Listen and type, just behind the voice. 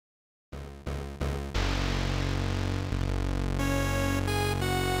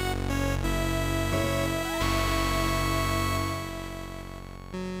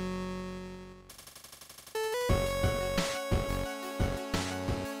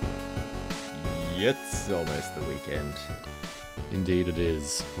It's almost the weekend. Indeed it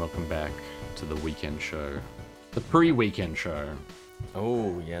is. Welcome back to the weekend show. The pre-weekend show.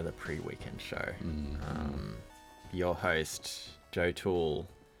 Oh, yeah, the pre-weekend show. Your host, Joe Toole,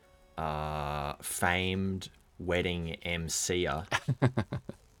 famed wedding MCer.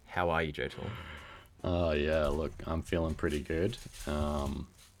 How are you, Joe Toole? Oh yeah, look, I'm feeling pretty good.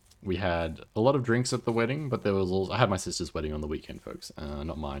 We had a lot of drinks at the wedding, but there was also... I had my sister's wedding on the weekend, folks.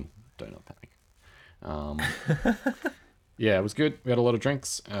 Not mine. Don't not panic. Yeah, it was good. We had a lot of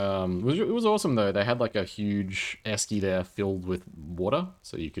drinks. It was awesome though. They had like a huge esty there filled with water,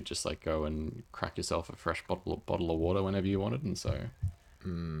 so you could just like go and crack yourself a fresh bottle of water whenever you wanted, and so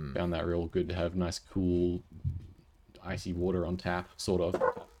found that real good to have nice, cool, icy water on tap, sort of.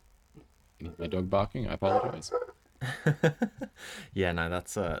 My dog barking. I apologize. Yeah, no,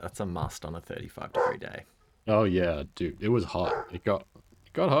 that's a must on a 35-degree day. Oh yeah, dude, it was hot. It got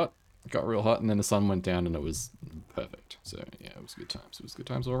hot. It got real hot, and then the sun went down, and it was perfect. So yeah, it was good times. It was good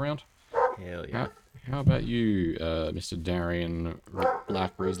times all around. Hell yeah. How about you, Mr. Darian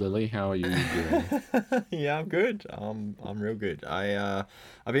Black Rose Lily? How are you doing? Yeah, I'm good. I'm real good. I've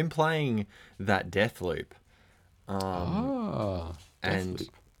been playing that Deathloop. Ah, And Deathloop.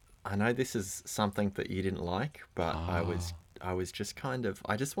 I know this is something that you didn't like, but I was just kind of,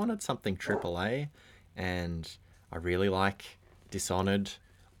 I just wanted something AAA, and I really like Dishonored.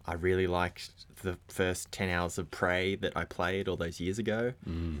 I really liked the first 10 hours of Prey that I played all those years ago.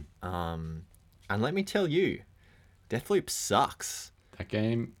 And let me tell you, Deathloop sucks. That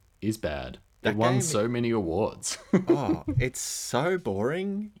game is bad. That It won game- so many awards. Oh, it's so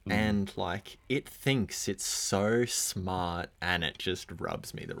boring, and like it thinks it's so smart, and it just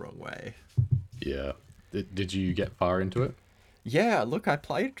rubs me the wrong way. Yeah. Did you get far into it? Yeah, look, I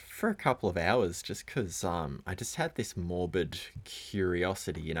played for a couple of hours just because I just had this morbid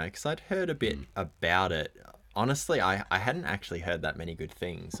curiosity, because I'd heard a bit about it. Honestly, I hadn't actually heard that many good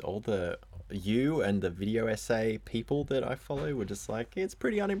things. You and the video essay people that I follow were just like, it's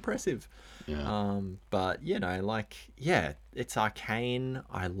pretty unimpressive. Yeah. But yeah, it's Arcane.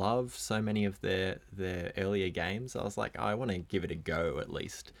 I love so many of their earlier games. I was like, I want to give it a go at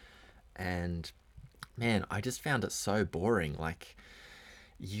least. And man, I just found it so boring. Like,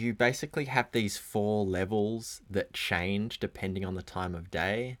 you basically have these 4 levels that change depending on the time of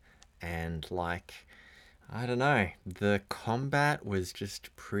day, and like, I don't know, the combat was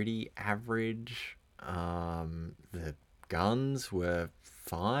just pretty average. The guns were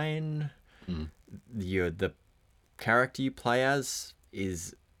fine. The character you play as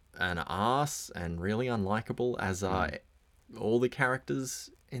is an arse and really unlikable, as are all the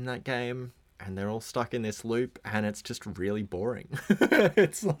characters in that game, and they're all stuck in this loop, and it's just really boring.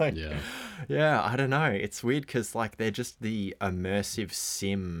 It's like, yeah, I don't know. It's weird because like they're just the immersive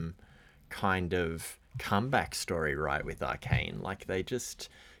sim kind of comeback story, right, with Arcane. Like, they just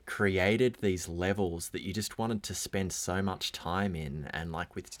created these levels that you just wanted to spend so much time in, and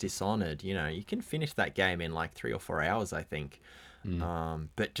like with Dishonored, you can finish that game in like 3 or 4 hours, I think.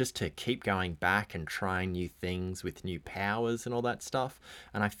 But just to keep going back and trying new things with new powers and all that stuff,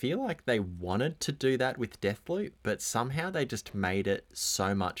 and I feel like they wanted to do that with Deathloop, but somehow they just made it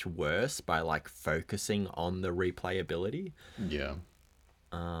so much worse by like focusing on the replayability. Yeah.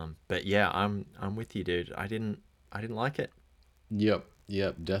 But yeah, I'm with you, dude. I didn't like it. Yep.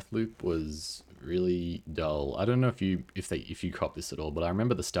 Deathloop was really dull. I don't know if you caught this at all, but I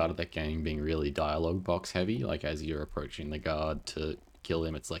remember the start of that game being really dialogue box heavy. Like, as you're approaching the guard to kill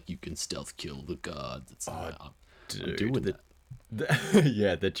him, it's like you can stealth kill the guards. It's like, I'm doing that.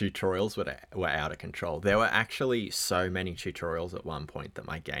 Yeah, the tutorials were out of control. There were actually so many tutorials at one point that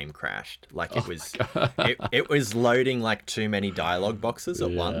my game crashed. Like, it was loading like too many dialogue boxes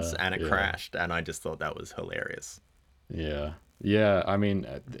at once, and it crashed, and I just thought that was hilarious. Yeah. I mean,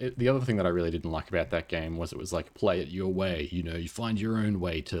 the other thing that I really didn't like about that game was it was like, play it your way. You find your own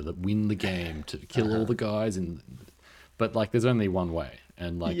way to win the game, to kill all the guys, but like, there's only one way,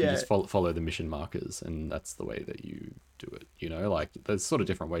 and like you just follow the mission markers, and that's the way that you do it. Like, there's sort of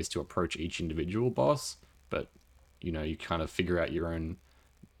different ways to approach each individual boss, but you kind of figure out your own,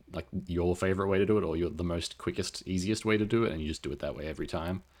 like, your favorite way to do it, or the most quickest, easiest way to do it, and you just do it that way every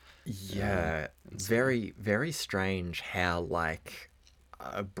time. Yeah, very, very strange how like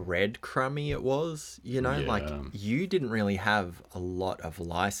breadcrumby it was. Like, you didn't really have a lot of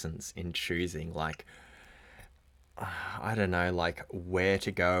license in choosing, like, I don't know, like where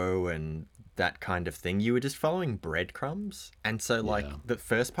to go and that kind of thing. You were just following breadcrumbs. And so like the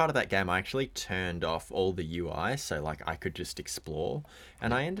first part of that game, I actually turned off all the UI so like I could just explore,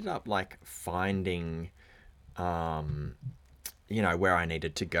 and I ended up like finding where I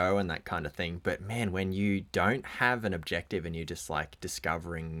needed to go and that kind of thing. But man, when you don't have an objective and you're just like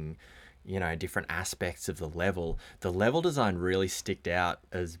discovering, different aspects of the level design really stuck out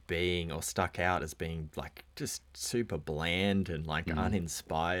as being like just super bland and like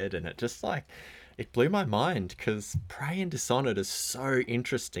uninspired. And it just like, it blew my mind because Prey and Dishonored is so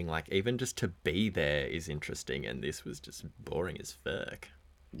interesting. Like, even just to be there is interesting. And this was just boring as fuck.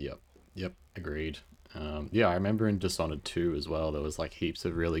 Yep. Yep. Agreed. Yeah, I remember in Dishonored 2 as well, there was like heaps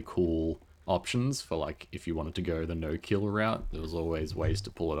of really cool options for like if you wanted to go the no kill route, there was always ways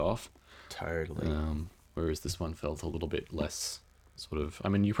to pull it off. Totally. Whereas this one felt a little bit less sort of. I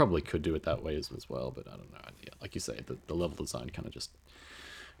mean, you probably could do it that way as well, but I don't know. Yeah, like you say, the level design kind of just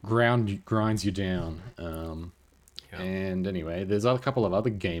grinds you down. Yeah. And anyway, there's a couple of other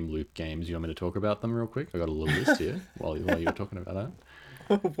game loop games. You want me to talk about them real quick? I got a little list here while you were talking about that.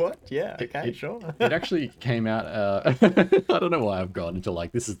 What? Yeah, okay, sure. It actually came out. I don't know why I've gone into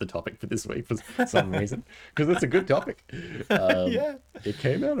like this is the topic for this week for some reason, because it's a good topic. Yeah. It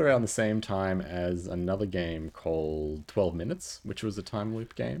came out around the same time as another game called 12 Minutes, which was a time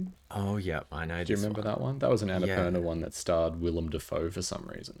loop game. Oh, yeah, I know. Do you remember that one? That was an Annapurna one that starred Willem Dafoe for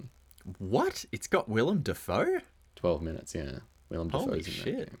some reason. What? It's got Willem Dafoe? 12 Minutes, yeah. Willem Holy Dafoe's in shit.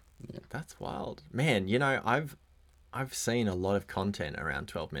 that game. Yeah. That's wild. Man, I've seen a lot of content around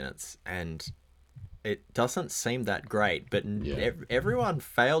 12 Minutes, and it doesn't seem that great, but everyone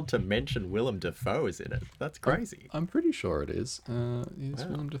failed to mention Willem Dafoe is in it. That's crazy. I'm pretty sure it is. Is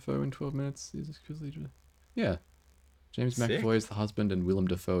Willem Dafoe in 12 Minutes? Yeah. James McAvoy is the husband, and Willem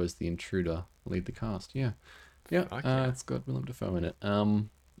Dafoe is the intruder. Lead the cast. Yeah. Yeah. It's got Willem Dafoe in it.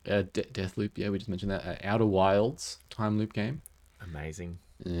 Deathloop. Yeah, we just mentioned that. Outer Wilds time loop game. Amazing.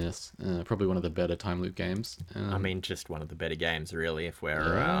 Yes, probably one of the better time loop games. I mean, just one of the better games, really. If we're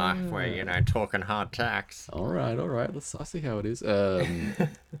talking hard tax. All right. I see how it is.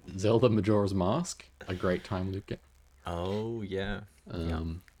 Zelda Majora's Mask, a great time loop game. Oh yeah.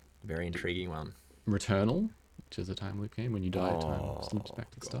 Very intriguing one. Returnal, which is a time loop game. When you die, time slips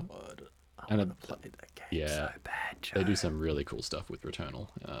back to the start. I want to play that game so bad, Joe. They do some really cool stuff with Returnal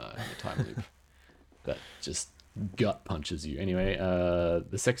in the time loop. That just gut punches you. Anyway,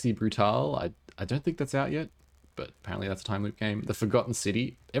 the Sexy Brutale, I don't think that's out yet, but apparently that's a time loop game. The Forgotten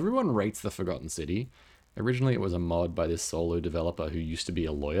City, everyone rates the Forgotten City. Originally it was a mod by this solo developer who used to be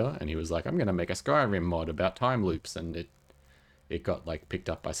a lawyer, and he was like, I'm gonna make a Skyrim mod about time loops, and it got like picked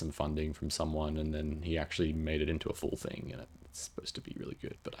up by some funding from someone, and then he actually made it into a full thing, and it's supposed to be really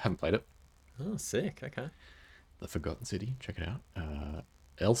good, but I haven't played it. Oh, sick. Okay. The Forgotten City, check it out.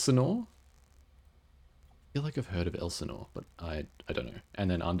 Elsinore, I feel like I've heard of Elsinore, but I don't know.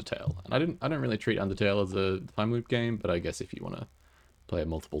 And then Undertale. And I don't really treat Undertale as a time loop game, but I guess if you want to play it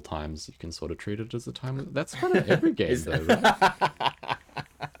multiple times, you can sort of treat it as a time loop. That's kind of every game though, right?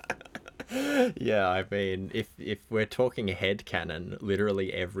 Yeah, I mean, if we're talking headcanon,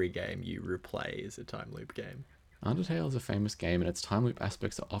 literally every game you replay is a time loop game. Undertale is a famous game, and its time loop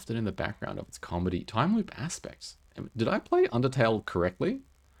aspects are often in the background of its comedy. Time loop aspects. Did I play Undertale correctly?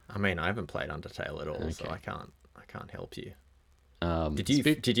 I mean, I haven't played Undertale at all, so I can't help you.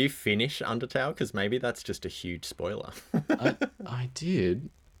 Did you finish Undertale? Because maybe that's just a huge spoiler. I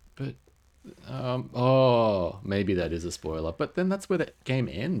did, but maybe that is a spoiler. But then that's where the game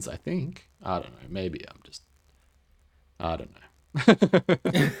ends, I think. I don't know. Maybe I don't know.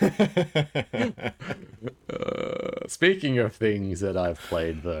 Speaking of things that I've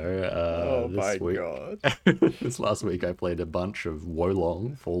played though, God. This last week I played a bunch of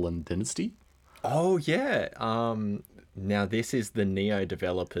Wolong Fallen Dynasty. Oh yeah. Now this is the Neo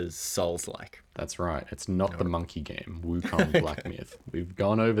developers Souls-like. That's right. It's not the monkey game, Wukong Black Myth. We've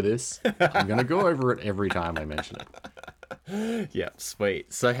gone over this. I'm gonna go over it every time I mention it. Yeah,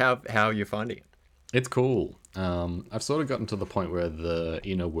 sweet. So how are you finding it? It's cool. I've sort of gotten to the point where the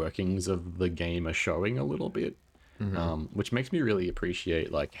inner workings of the game are showing a little bit, which makes me really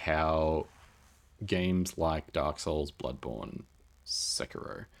appreciate like how games like Dark Souls, Bloodborne,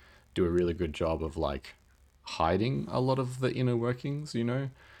 Sekiro do a really good job of like hiding a lot of the inner workings, you know.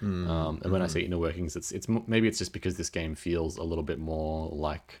 And when I say inner workings, it's maybe it's just because this game feels a little bit more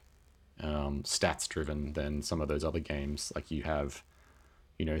like stats driven than some of those other games. Like you have,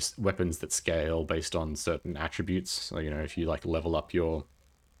 you know, weapons that scale based on certain attributes. So, you know, if you like level up your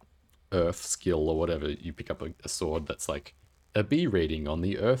earth skill or whatever, you pick up a sword that's like a B rating on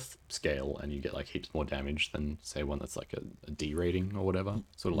the earth scale, and you get like heaps more damage than say one that's like a D rating or whatever,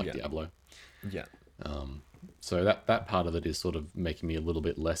 sort of like Diablo. Yeah. So that part of it is sort of making me a little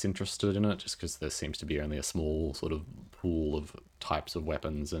bit less interested in it, just because there seems to be only a small sort of pool of types of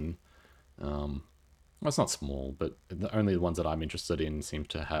weapons, and Well, it's not small, but only the ones that I'm interested in seem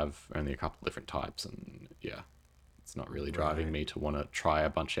to have only a couple different types, and yeah, it's not really driving Right. me to want to try a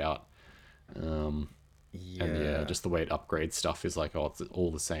bunch out. Um, and yeah, Yeah. just the way it upgrades stuff is like, oh, it's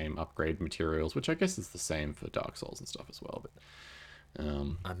all the same upgrade materials, which I guess is the same for Dark Souls and stuff as well. But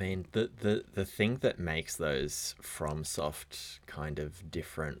I mean, the thing that makes those FromSoft kind of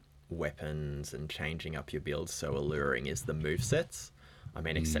different weapons and changing up your build so alluring is the move sets. I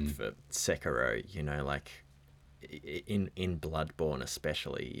mean, except mm, for Sekiro, like in Bloodborne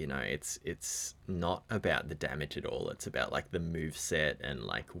especially, it's not about the damage at all. It's about like the move set and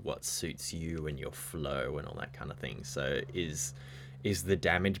like what suits you and your flow and all that kind of thing. So is the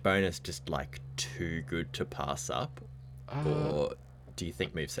damage bonus just like too good to pass up, uh, or do you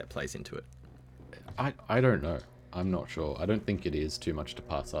think moveset plays into it? I don't know. I'm not sure. I don't think it is too much to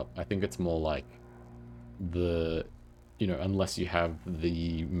pass up. I think it's more like the unless you have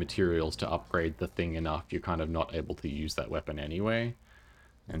the materials to upgrade the thing enough, you're kind of not able to use that weapon anyway.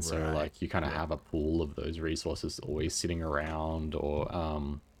 And so Right. like you kind of Yeah. have a pool of those resources always sitting around, or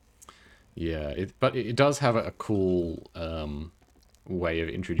yeah, but it does have a cool way of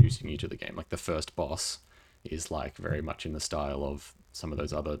introducing you to the game. Like the first boss is like very much in the style of some of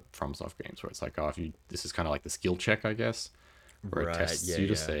those other FromSoft games, where it's like, oh, if you this is kind of like the skill check, I guess, where it Right. tests Yeah. you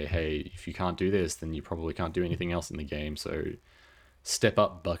to Yeah. say, hey, if you can't do this, then you probably can't do anything else in the game. So step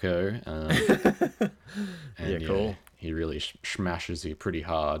up, Bucko. Yeah. And yeah, Cool. he really smashes you pretty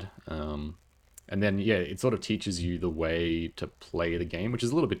hard. And then yeah, it sort of teaches you the way to play the game, which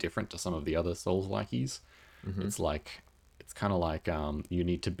is a little bit different to some of the other Souls likeys. Mm-hmm. It's like it's kind of like you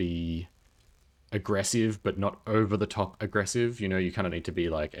need to be aggressive, but not over the top aggressive. You kind of need to be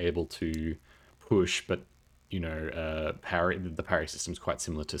like able to push, but parry. The parry system is quite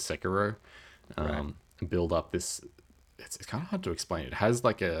similar to Sekiro. Right. Build up this. It's kind of hard to explain. It has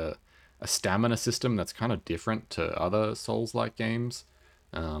like a stamina system that's kind of different to other Souls like games.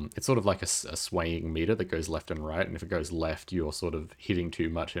 It's sort of like a swaying meter that goes left and right, and if it goes left, you're sort of hitting too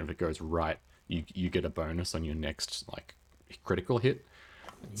much, and if it goes right, you get a bonus on your next like critical hit.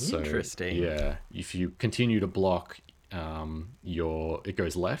 So Interesting. yeah, if you continue to block, your it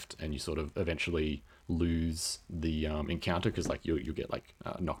goes left, and you sort of eventually lose the encounter because like you get like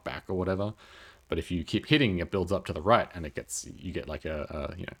knocked back or whatever. But if you keep hitting, it builds up to the right, and you get like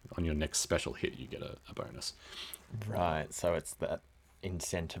on your next special hit, you get a bonus. Right. So it's that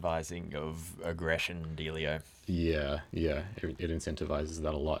incentivizing of aggression dealio. Yeah, yeah, it incentivizes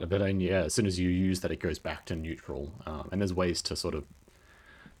that a lot. But then yeah, as soon as you use that, it goes back to neutral. And there's ways to sort of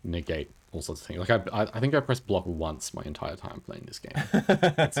negate all sorts of things. Like I think I pressed block once my entire time playing this game.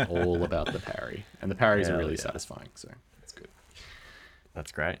 It's all about the parry, and the parries are Hell really yeah. satisfying. So it's good.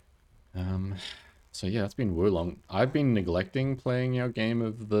 That's great. Um, so yeah, it's been Wulong. I've been neglecting playing our game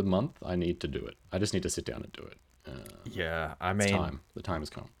of the month. I need to do it. I just need to sit down and do it. Yeah. I It's mean, time. The time has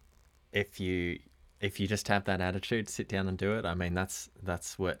come. if you if you just have that attitude, sit down and do it. I mean, that's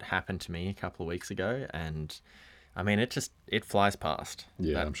what happened to me a couple of weeks ago, and I mean, it flies past.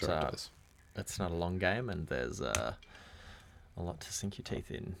 Yeah, I'm That sure it does. It's not a long game, and there's a lot to sink your teeth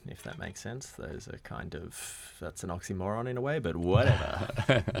in, if that makes sense. Those are kind of that's an oxymoron in a way, but whatever.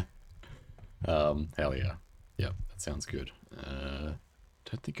 Hell yeah. Yep, that sounds good.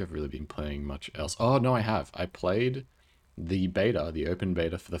 Don't think I've really been playing much else. Oh no, I have. I played the open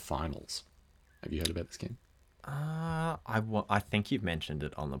beta for the finals. Have you heard about this game? I think you've mentioned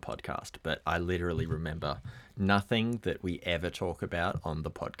it on the podcast, but I literally remember nothing that we ever talk about on the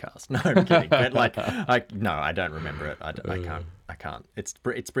podcast. No, I'm kidding. But like, no, I don't remember it. I can't. I can't. It's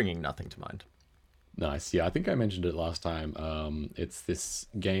bringing nothing to mind. Nice. Yeah, I think I mentioned it last time. It's this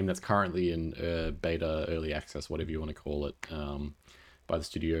game that's currently in beta, early access, whatever you want to call it, by the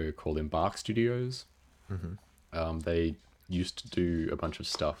studio called Embark Studios. Hmm. They used to do a bunch of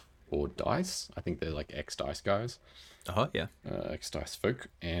stuff for Dice. I think they're like ex Dice guys, Oh yeah. ex Dice folk,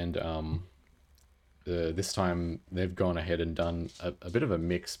 and this time they've gone ahead and done a bit of a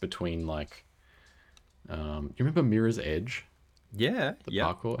mix between like, you remember Mirror's Edge, Yeah. the Yep.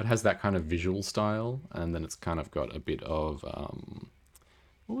 parkour? It has that kind of visual style, and then it's kind of got a bit of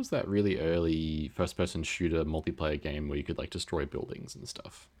what was that really early first-person shooter multiplayer game where you could like destroy buildings and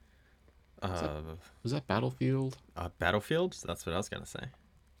stuff? Was that, Uh, was that Battlefield? Battlefield. That's what I was gonna say.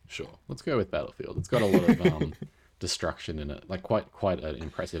 Sure, let's go with Battlefield. It's got a lot of destruction in it, like quite an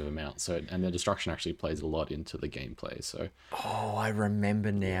impressive amount. So, and the destruction actually plays a lot into the gameplay. So, Oh, I remember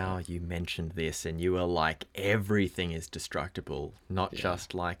yeah, now you mentioned this, and you were like, everything is destructible, not yeah,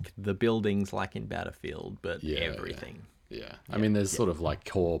 just like the buildings like in Battlefield, but yeah, yeah. everything. Yeah, I Yeah, mean, there's yeah. sort of like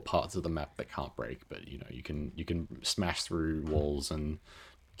core parts of the map that can't break, but you can smash through walls and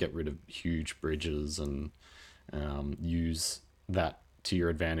get rid of huge bridges and use that to your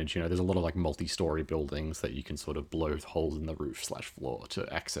advantage. You know, there's a lot of like multi-story buildings that you can sort of blow holes in the roof / floor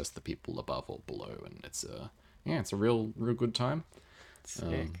to access the people above or below, and it's a real good time.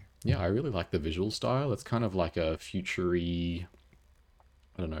 Yeah, I really like the visual style. It's kind of like a futury,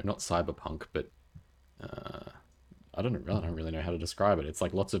 I don't know, not cyberpunk, but I don't really know how to describe it. It's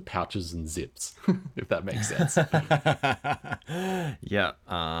like lots of pouches and zips, if that makes sense. Yeah,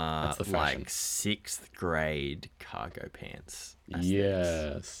 That's the fashion. like sixth grade cargo pants.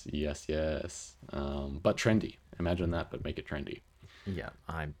 Aesthetics. Yes. But trendy. Imagine that, but make it trendy. Yeah,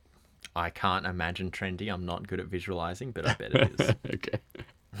 I can't imagine trendy. I'm not good at visualizing, but I bet it is. Okay.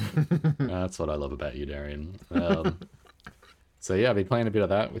 That's what I love about you, Darian. So yeah, I've been playing a bit of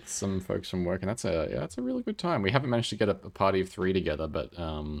that with some folks from work, and that's a really good time. We haven't managed to get a party of 3 together, but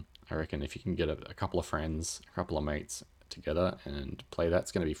I reckon if you can get a couple of friends, a couple of mates together and play that,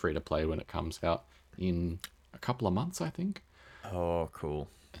 it's going to be free to play when it comes out in a couple of months, I think. Oh, cool.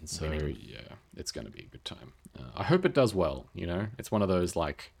 And so yeah, it's going to be a good time. I hope it does well. You know, it's one of those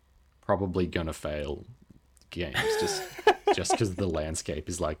like probably gonna fail games just because the landscape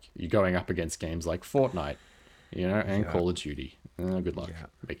is like you're going up against games like Fortnite. You know, and Call of Duty. Good luck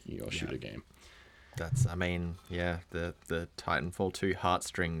making your shooter game. That's, I mean, yeah, the Titanfall 2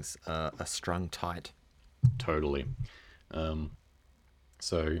 heartstrings are strung tight. Totally.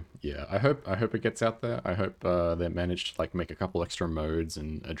 So yeah, I hope it gets out there. I hope they managed to like make a couple extra modes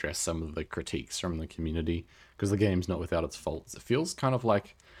and address some of the critiques from the community, because the game's not without its faults. It feels kind of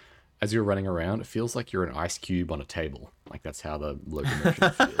like, as you're running around, it feels like you're an ice cube on a table. Like that's how the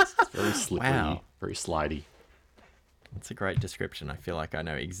locomotion feels. It's very slippery, very slidey. That's a great description. I feel like I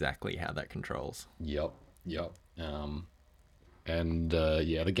know exactly how that controls. Yep.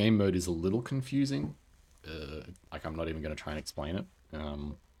 The game mode is a little confusing. Like I'm not even going to try and explain it.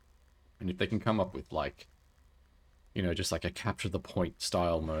 And if they can come up with like, you know, just like a capture the point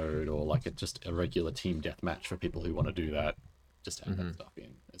style mode, or like just a regular team deathmatch for people who want to do that, just add that stuff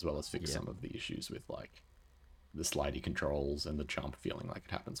in, as well as fix some of the issues with like the slidey controls and the jump feeling like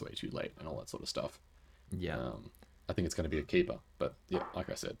it happens way too late and all that sort of stuff. Yeah. I think it's going to be a keeper, but yeah, like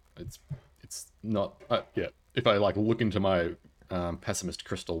I said, it's not. If I like look into my pessimist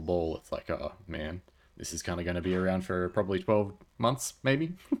crystal ball, it's like, oh man, this is kind of going to be around for probably 12 months,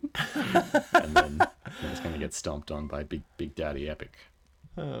 maybe, and then it's going to get stomped on by Big Daddy Epic.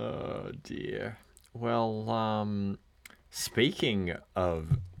 Oh dear. Well, speaking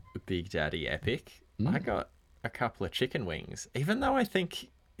of Big Daddy Epic, I got a couple of chicken wings, even though I think.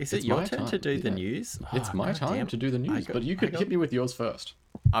 Is it your turn to do the news? It's my time to do the news, but you could hit me with yours first.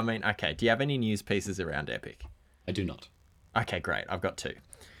 I mean, okay, do you have any news pieces around Epic? I do not. Okay, great. I've got 2.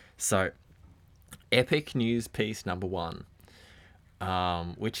 So, Epic news piece number 1,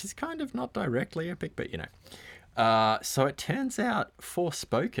 which is kind of not directly Epic, but you know. So it turns out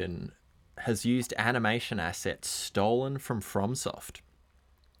Forspoken has used animation assets stolen from FromSoft.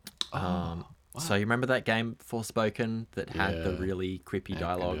 Wow. So you remember that game Forspoken that had the really creepy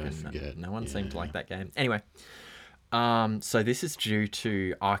dialogue, and no one seemed to like that game. Anyway, so this is due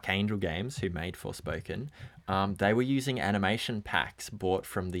to Archangel Games, who made Forspoken. They were using animation packs bought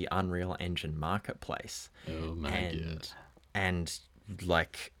from the Unreal Engine marketplace. Oh my god! And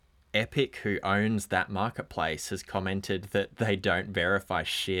like Epic, who owns that marketplace, has commented that they don't verify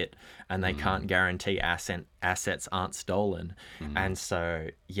shit and they can't guarantee assets aren't stolen. And so,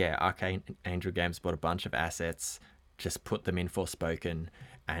 yeah, Archangel Games bought a bunch of assets, just put them in Forspoken,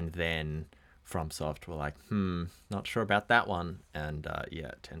 and then FromSoft were like, not sure about that one. And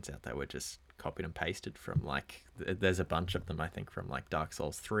it turns out they were just copied and pasted from like, there's a bunch of them, I think, from like Dark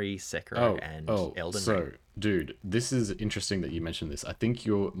Souls 3, Sekiro, and Elden Ring. Dude, this is interesting that you mentioned this. I think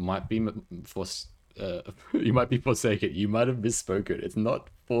you might be Forsaken. You might have misspoken. It's not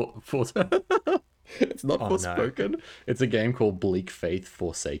it's not Forspoken. No. It's a game called Bleak Faith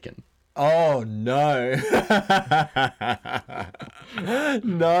Forsaken. Oh no.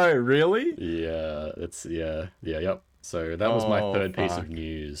 No, really? Yeah, yep. So that was my third piece of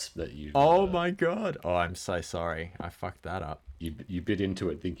news that you. Oh my god! Oh, I'm so sorry. I fucked that up. You bit into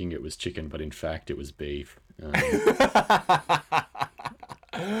it thinking it was chicken, but in fact it was beef.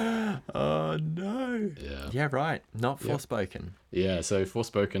 Oh no! Yeah, right. Not Forspoken. Yeah, so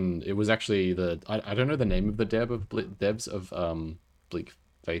Forspoken. It was actually I don't know the name of the devs of Bleak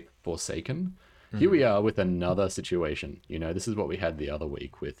Faith Forsaken. Here we are with another situation. You know, this is what we had the other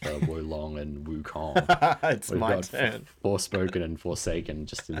week with Wolong and Wukong. We've my got turn. Forspoken and Forsaken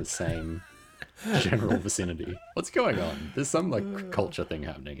just in the same general vicinity. What's going on? There's some like culture thing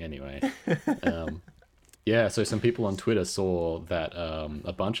happening anyway. Yeah, so some people on Twitter saw that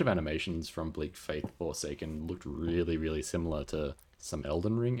a bunch of animations from Bleak Faith Forsaken looked really, really similar to some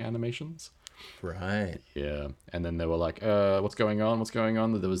Elden Ring animations. Right. Yeah, and then they were like, what's going on? What's going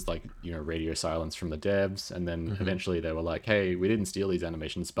on?" There was like, radio silence from the devs, and then eventually they were like, "Hey, we didn't steal these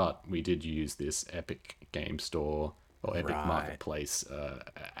animations, but we did use this Epic Game Store or Epic Right. Marketplace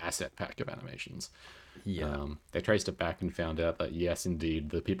asset pack of animations." Yeah. They traced it back and found out that yes,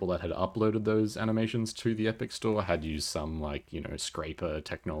 indeed, the people that had uploaded those animations to the Epic Store had used some like scraper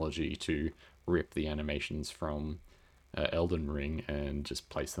technology to rip the animations from Elden Ring and just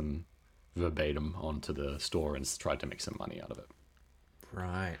place them verbatim onto the store and tried to make some money out of it.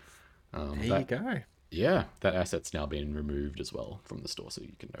 Right. There you That go. Yeah, that asset's now been removed as well from the store, so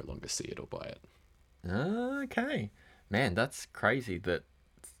you can no longer see it or buy it. Okay. Man, that's crazy that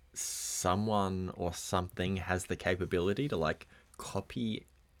someone or something has the capability to like copy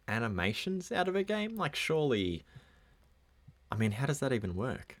animations out of a game. Like, surely, I mean, how does that even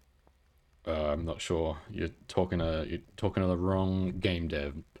work? I'm not sure. You're talking to the wrong game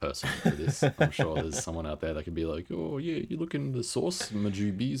dev person for this. I'm sure there's someone out there that could be like, "Oh yeah, you look in the source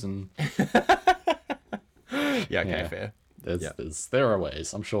Majubis and Yeah, okay, yeah." fair. Yeah. There are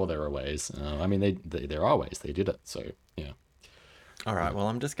ways. I'm sure there are ways. I mean, there are ways. They did it. So yeah. All right, well,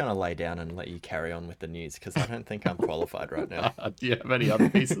 I'm just going to lay down and let you carry on with the news because I don't think I'm qualified right now. Do you have any other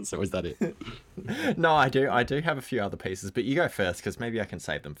pieces, or is that it? No, I do. I do have a few other pieces, but you go first because maybe I can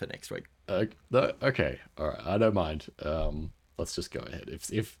save them for next week. No, okay, all right. I don't mind. Let's just go ahead.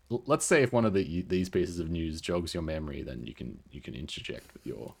 If let's say if one of these pieces of news jogs your memory, then you can interject with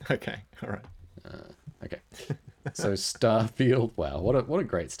your. Okay, all right. Okay. So Starfield. Wow, what a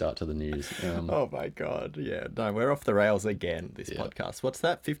great start to the news. Oh my God. Yeah, no, we're off the rails again, this Yeah. podcast. What's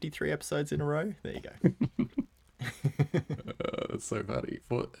that? 53 episodes in a row? There you go. That's so funny.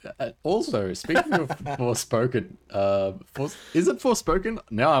 Also, speaking of Forspoken, is it Forspoken?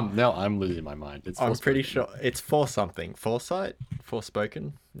 Now I'm losing my mind. It's I'm pretty Forspoken. sure it's for something. Foresight?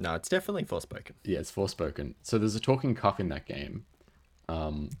 Forspoken? No, it's definitely Forspoken. Yeah, it's Forspoken. So there's a talking cuff in that game.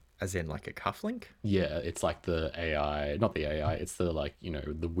 As in like a cufflink? Yeah, it's like the AI, not the AI. It's the like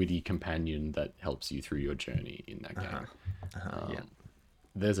the witty companion that helps you through your journey in that game. Yeah.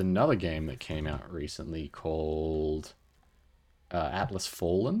 There's another game that came out recently called Atlas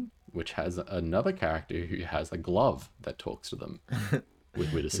Fallen, which has another character who has a glove that talks to them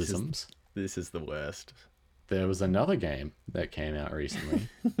with witticisms. This is the worst. There was another game that came out recently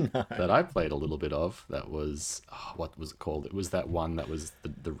that I played a little bit of. That was what was it called? It was that one that was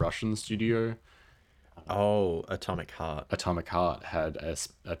the Russian studio. Oh, Atomic Heart. Atomic Heart had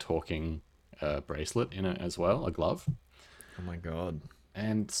a talking bracelet in it as well, a glove. Oh my God.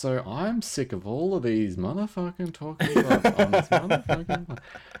 And so I'm sick of all of these motherfucking talking gloves on this motherfucking.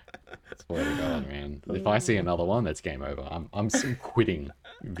 Swear to God, man! If I see another one, that's game over. I'm still quitting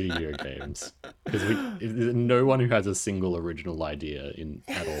video games because there's no one who has a single original idea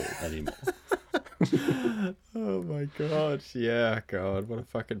at all anymore. Oh my God. Yeah, God, what a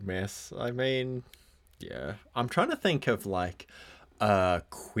fucking mess. I mean, yeah. I'm trying to think of like a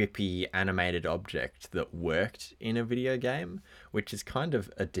quippy animated object that worked in a video game, which is kind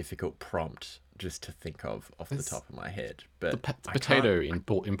of a difficult prompt just to think of off the top of my head. But I can't- Potato in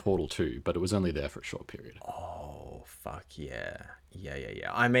Portal 2, but it was only there for a short period. Oh, fuck yeah. Yeah.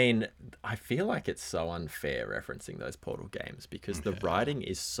 I mean, I feel like it's so unfair referencing those Portal games because the writing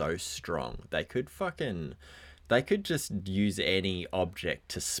is so strong. They could just use any object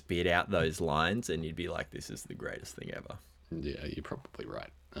to spit out those lines and you'd be like, this is the greatest thing ever. Yeah, you're probably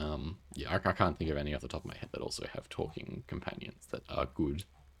right. Yeah, I can't think of any off the top of my head that also have talking companions that are good.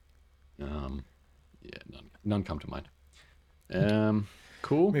 Yeah, none come to mind.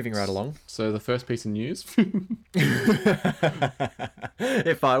 Cool. Moving right along. So the first piece of news.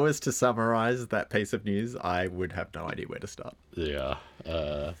 If I was to summarize that piece of news, I would have no idea where to start. Yeah,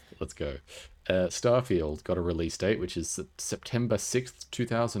 let's go. Starfield got a release date, which is September 6th,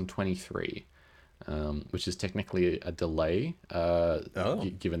 2023, which is technically a delay,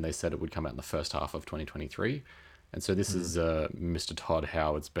 given they said it would come out in the first half of 2023. And so this is Mr. Todd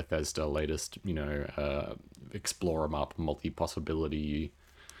Howard's Bethesda latest, explore 'em up, multi-possibility,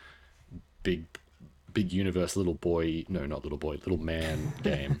 big universe, little boy, no, not little boy, little man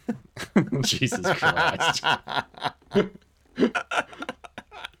game. Jesus Christ.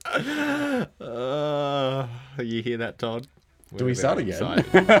 You hear that, Todd? Do we start again?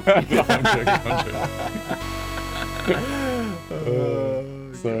 Excited. No, I'm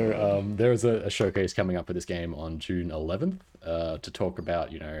joking. So there is a showcase coming up for this game on June 11th to talk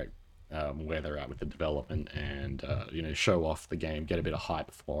about, where they're at with the development and, show off the game, get a bit of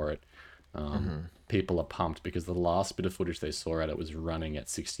hype for it. People are pumped because the last bit of footage they saw at it was running at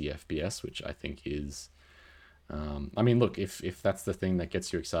 60 FPS, which I think is. I mean, look, if that's the thing that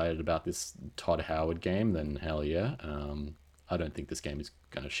gets you excited about this Todd Howard game, then hell yeah. I don't think this game is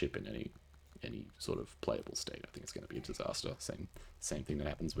going to ship in any sort of playable state. I think it's going to be a disaster. Same thing that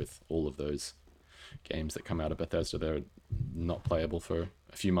happens with all of those games that come out of Bethesda. They're not playable for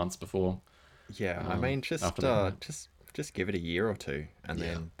a few months before. Yeah, I mean, just give it a year or two and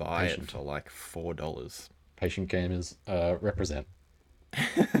then buy it for like $4. Patient gamers represent.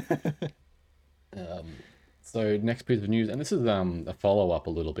 So next piece of news, and this is a follow-up a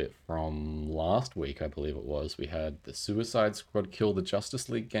little bit from last week, I believe it was. We had the Suicide Squad Kill the Justice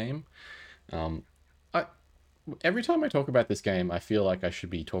League game. I every time I talk about this game, I feel like I should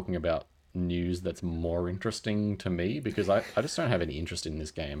be talking about news that's more interesting to me because I just don't have any interest in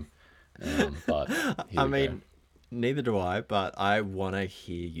this game. But I mean, neither do I, but I want to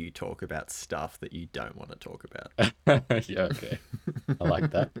hear you talk about stuff that you don't want to talk about. Yeah, okay. I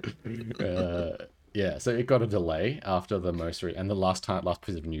like that. Yeah, so it got a delay after the and the last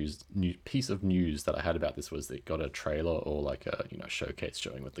piece of news that I had about this was that it got a trailer or like a showcase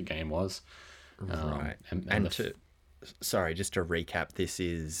showing what the game was. Right. And sorry, just to recap, this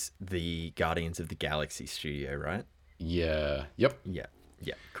is the Guardians of the Galaxy studio, right? Yeah. Yep. Yeah.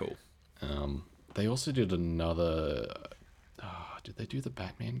 Yeah. Cool. They also did another. Did they do the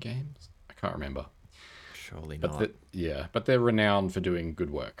Batman games? I can't remember. Surely not. But they're renowned for doing good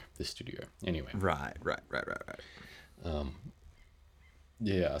work, this studio. Anyway. Right.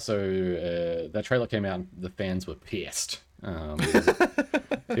 Yeah, so that trailer came out and the fans were pissed.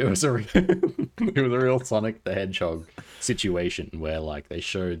 It was a real Sonic the Hedgehog situation where like they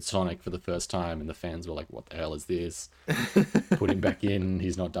showed Sonic for the first time and the fans were like, what the hell is this? Put him back in,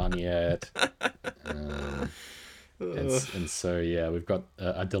 he's not done yet. And so, yeah, we've got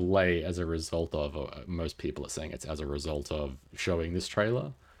a delay as a result of, or most people are saying it's as a result of showing this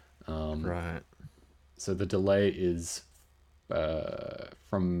trailer. Right. So the delay is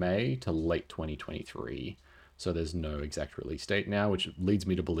from May to late 2023. So there's no exact release date now, which leads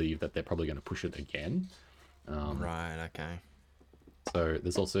me to believe that they're probably going to push it again. Right, okay. So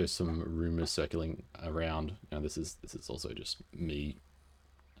there's also some rumors circling around. Now this is also just me,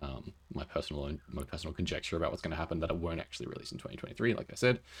 my personal conjecture about what's going to happen, that it won't actually release in 2023, like I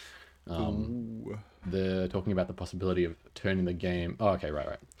said. They're talking about the possibility of turning the game. Oh, okay,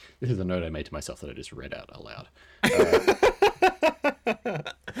 right. This is a note I made to myself that I just read out aloud.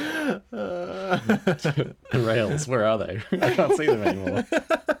 The rails, where are they? I can't see them anymore.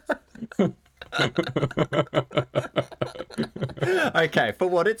 Okay, for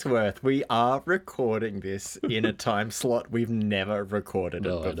what it's worth, we are recording this in a time slot we've never recorded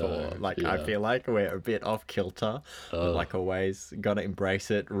it before. I feel like we're a bit off kilter, but like always, gotta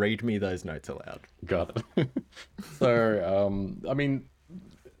embrace it. Read me those notes aloud. Got it. So, I mean,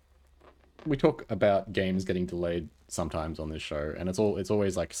 we talk about games getting delayed sometimes on this show, and it's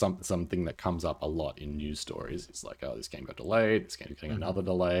always like something that comes up a lot in news stories. It's like, oh, this game got delayed, this game's getting another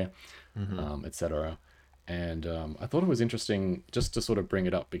delay, etc. And I thought it was interesting just to sort of bring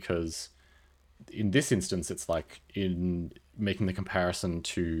it up because in this instance, it's like in making the comparison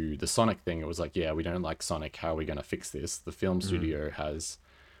to the Sonic thing, it was like, yeah, we don't like Sonic, how are we going to fix this? The film studio has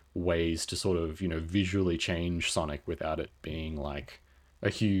ways to sort of, visually change Sonic without it being like a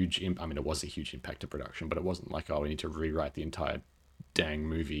huge I mean, it was a huge impact to production, but it wasn't like, oh, we need to rewrite the entire dang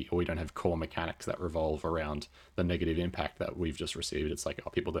movie, or we don't have core mechanics that revolve around the negative impact that we've just received. It's like, oh,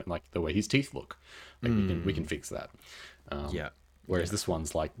 people don't like the way his teeth look. Like, we can fix that. Whereas this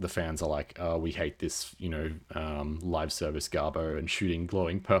one's like, the fans are like, oh, we hate this, live service garbo, and shooting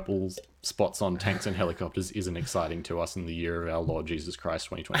glowing purple spots on tanks and helicopters isn't exciting to us in the year of our Lord Jesus Christ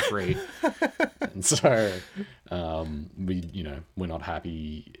 2023. And so we're not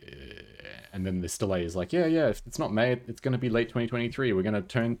happy. And then this delay is like, if it's not May, it's going to be late 2023. We're going to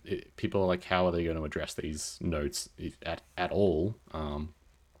turn people are like, how are they going to address these notes at all?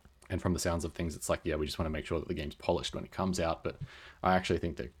 And from the sounds of things, it's like, we just want to make sure that the game's polished when it comes out. But I actually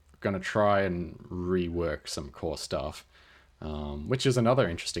think they're going to try and rework some core stuff, which is another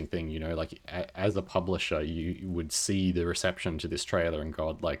interesting thing. Like as a publisher, you would see the reception to this trailer and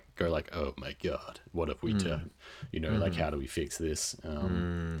go like, oh my God, what have we done? Like, how do we fix this?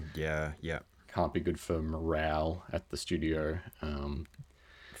 Can't be good for morale at the studio.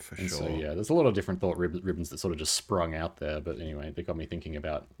 For and sure. So there's a lot of different thought ribbons that sort of just sprung out there, but anyway, they got me thinking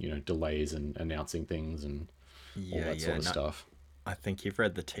about delays and announcing things and all that sort of stuff. I think you've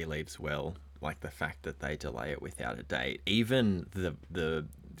read the tea leaves well, like the fact that they delay it without a date. Even the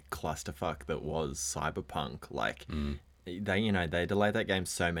clusterfuck that was Cyberpunk, like they delayed that game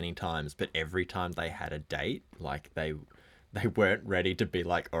so many times, but every time they had a date, like they weren't ready to be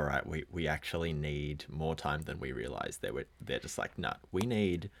like, all right, we actually need more time than we realized. They're just like, no, we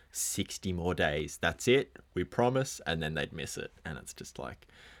need 60 more days. That's it. We promise. And then they'd miss it. And it's just like,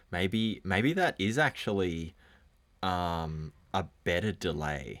 maybe that is actually a better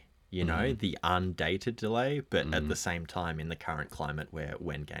delay, the undated delay, but at the same time, in the current climate where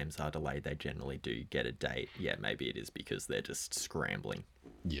when games are delayed, they generally do get a date. Yeah, maybe it is because they're just scrambling.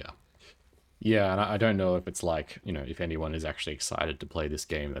 Yeah. Yeah, and I don't know if it's like, if anyone is actually excited to play this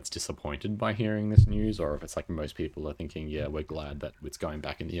game that's disappointed by hearing this news, or if it's like most people are thinking, yeah, we're glad that it's going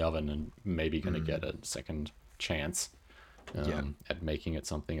back in the oven and maybe going to get a second chance Yeah. at making it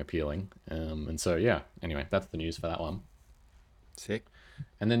something appealing. And so, yeah, anyway, that's the news for that one. Sick.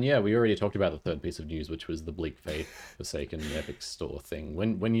 And then, yeah, we already talked about the third piece of news, which was the Bleak Faith Forsaken Epic Store thing.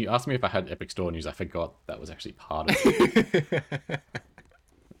 When you asked me if I had Epic Store news, I forgot that was actually part of it.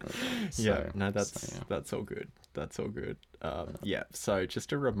 Yeah, no, yeah. that's all good. That's all good. Yeah. So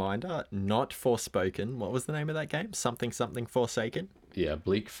just a reminder, not Forspoken. What was the name of that game? Something something Forsaken. Yeah,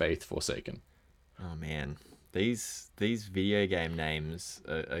 Bleak Faith Forsaken. Oh man, these video game names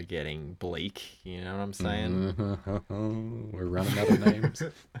are getting bleak. You know what I'm saying? We're running out of names.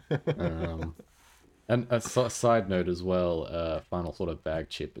 And a side note as well, final sort of bag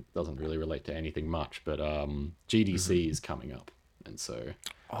chip. It doesn't really relate to anything much, but GDC is coming up, and so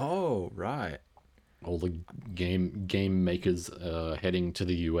Oh right. all the game makers are heading to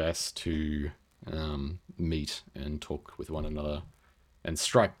the US to meet and talk with one another and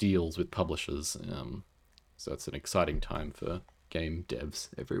strike deals with publishers. So it's an exciting time for game devs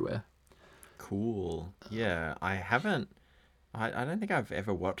everywhere. Cool. Yeah, I haven't. I don't think I've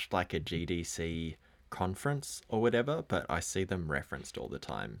ever watched like a GDC conference or whatever, but I see them referenced all the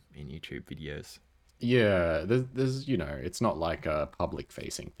time in YouTube videos. Yeah, there's it's not like a public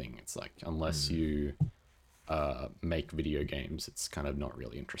facing thing. It's like unless you make video games, it's kind of not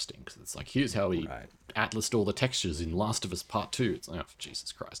really interesting because it's like here's how we Right. atlased all the textures in Last of Us Part 2. It's like, oh,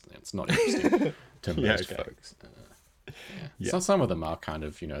 Jesus Christ, it's not interesting to Yeah, most okay. folks. Yeah. So some of them are kind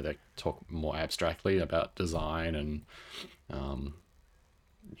of they talk more abstractly about design and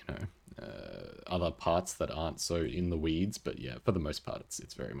other parts that aren't so in the weeds. But yeah, for the most part,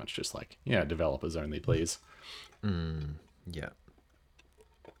 it's very much just like developers only, please. Yeah.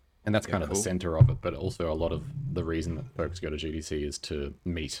 And that's Yeah, kind of the cool. center of it, but also a lot of the reason that folks go to GDC is to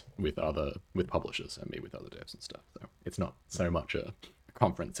meet with publishers and meet with other devs and stuff. So it's not so much a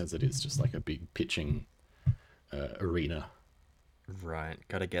conference as it is just like a big pitching arena. Right.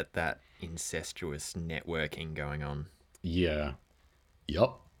 Got to get that incestuous networking going on. Yeah.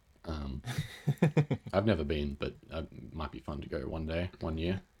 Yup. I've never been, but it might be fun to go one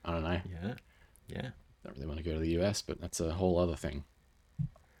year. I don't know. Yeah. Yeah. Don't really want to go to the US, but that's a whole other thing.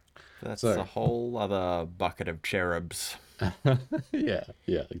 That's So a whole other bucket of cherubs. yeah,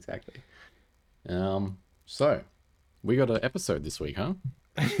 exactly. So we got an episode this week, huh?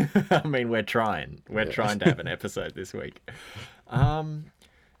 I mean, we're trying. We're Yeah. trying to have an episode this week.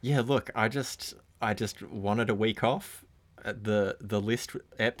 Yeah, look, I just wanted a week off. The list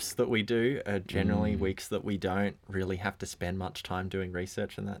eps that we do are generally weeks that we don't really have to spend much time doing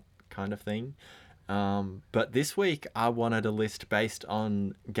research and that kind of thing. But this week I wanted a list based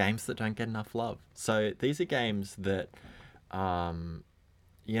on games that don't get enough love. So these are games that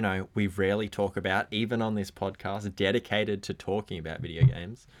we rarely talk about, even on this podcast dedicated to talking about video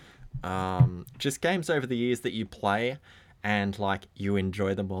games. Just games over the years that you play and like you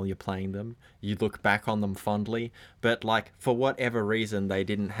enjoy them while you're playing them. You look back on them fondly, but like for whatever reason they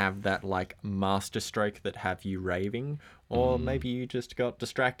didn't have that like masterstroke that have you raving, or maybe you just got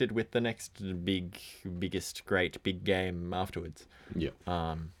distracted with the next biggest great big game afterwards. Yeah.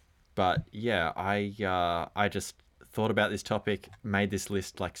 But yeah, I just thought about this topic, made this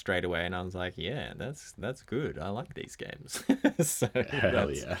list like straight away, and I was like, yeah, that's good. I like these games. So Hell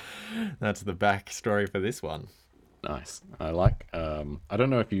that's yeah. that's the backstory for this one. Nice. I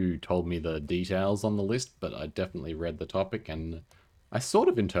don't know if you told me the details on the list, but I definitely read the topic and I sort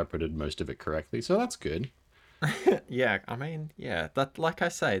of interpreted most of it correctly, so that's good. Yeah, I mean, yeah, that like I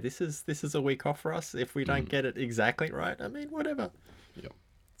say, this is a week off for us. If we don't get it exactly right, I mean, whatever. Yep.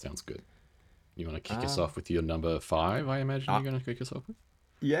 Sounds good. You want to kick us off with your number 5, I imagine you're going to kick us off with?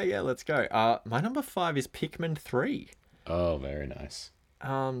 Yeah, let's go. My number 5 is Pikmin 3. Oh, very nice.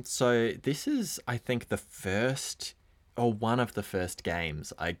 So this is, I think, the first or one of the first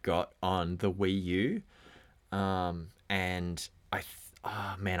games I got on the Wii U, and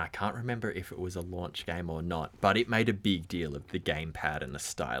oh man, I can't remember if it was a launch game or not, but it made a big deal of the gamepad and the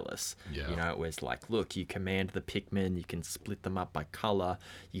stylus. Yeah. You know, it was like, look, you command the Pikmin, you can split them up by color,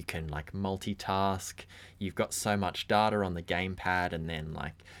 you can like multitask, you've got so much data on the gamepad, and then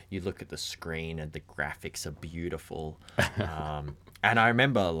like you look at the screen and the graphics are beautiful. And I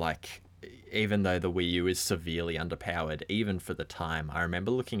remember like, even though the Wii U is severely underpowered, even for the time, I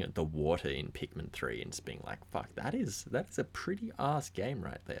remember looking at the water in Pikmin 3 and just being like, fuck, that is a pretty ass game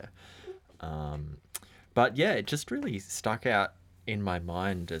right there. But yeah, it just really stuck out in my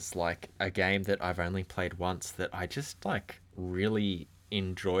mind as like a game that I've only played once that I just like really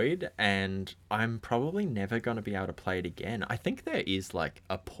enjoyed, and I'm probably never going to be able to play it again. I think there is like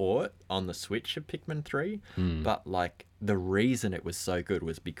a port on the Switch of Pikmin 3, but like the reason it was so good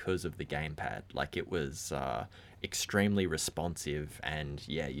was because of the gamepad. Like it was extremely responsive, and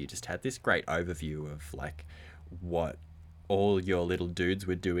yeah, you just had this great overview of like what all your little dudes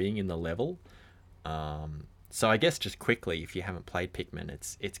were doing in the level. So I guess just quickly, if you haven't played Pikmin,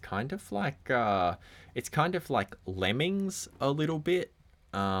 it's kind of like Lemmings a little bit,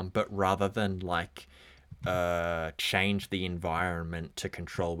 but rather than like change the environment to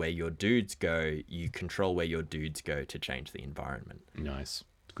control where your dudes go, you control where your dudes go to change the environment. Nice.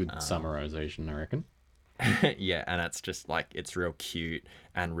 Good summarization, I reckon. Yeah, and it's just like it's real cute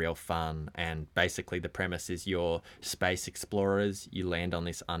and real fun, and basically the premise is you're space explorers, you land on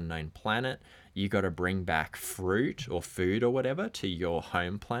this unknown planet, you got to bring back fruit or food or whatever to your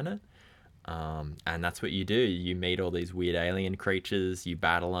home planet. And that's what you do. You meet all these weird alien creatures, you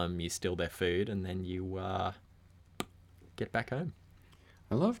battle them, you steal their food, and then you get back home.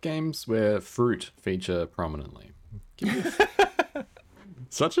 I love games where fruit feature prominently.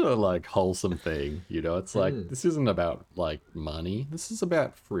 Such a like wholesome thing, you know. It's like this isn't about like money. This is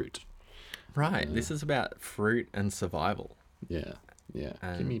about fruit. Right. This is about fruit and survival. Yeah, yeah. Give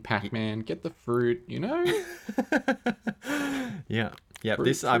And me Pac-Man. Get the fruit. You know. Yeah. Yeah. Fruit,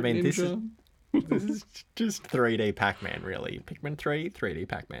 This. I Fruit mean, Ninja. this is just 3D Pac-Man, really. Pikmin 3, 3D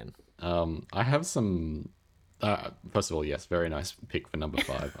Pac-Man. I have some. First of all, yes, very nice pick for number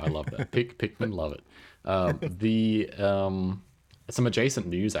 5. I love that pick. Pikmin, love it. Some adjacent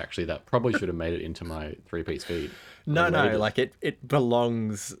news actually that probably should have made it into my 3-piece feed. No, Related. like it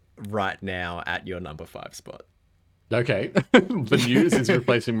belongs right now at your number 5 spot. Okay, the news is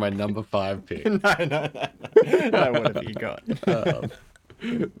replacing my number 5 pick. No. What have you got?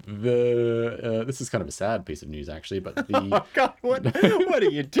 This is kind of a sad piece of news actually, but the Oh God, what are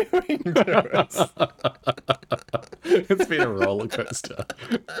you doing to us? it's been a roller coaster.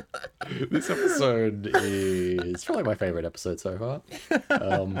 This episode is probably my favorite episode so far.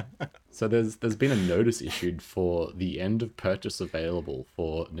 So there's been a notice issued for the end of purchase available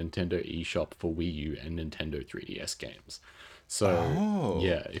for Nintendo eShop for Wii U and Nintendo 3DS games. So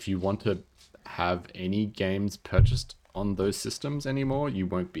yeah, if you want to have any games purchased on those systems anymore, you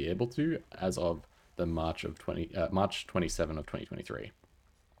won't be able to as of the March 27 of 2023.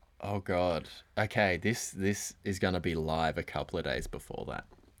 Oh God. Okay, this is gonna be live a couple of days before that.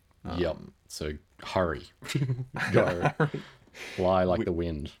 Yep. So hurry. Go. Fly like the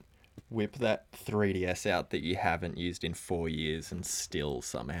wind. Whip that 3DS out that you haven't used in 4 years and still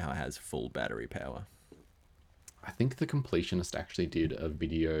somehow has full battery power. I think The Completionist actually did a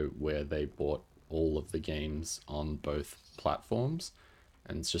video where they bought all of the games on both platforms,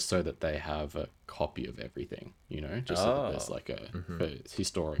 and it's just so that they have a copy of everything, you know, just so that there's like for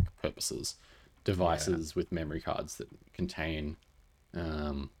historic purposes, devices with memory cards that contain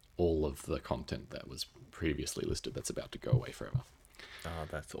all of the content that was previously listed that's about to go away forever. Oh,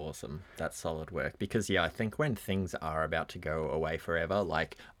 that's awesome. That's solid work. Because, yeah, I think when things are about to go away forever,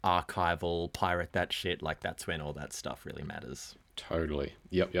 like archival, pirate that shit, like that's when all that stuff really matters. Totally.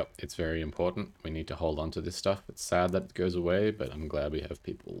 Yep. It's very important. We need to hold on to this stuff. It's sad that it goes away, but I'm glad we have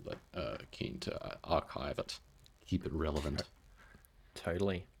people that are keen to archive it, keep it relevant.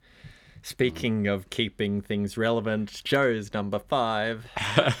 Totally. Speaking of keeping things relevant, Joe's number 5.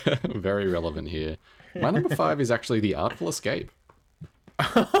 Very relevant here. My number 5 is actually The Artful Escape.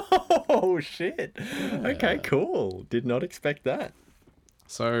 Oh, shit. Okay, cool. Did not expect that.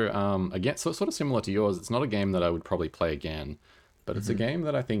 So, again, sort of similar to yours, it's not a game that I would probably play again, but it's a game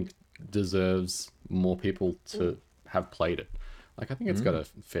that I think deserves more people to have played it. Like, I think it's got a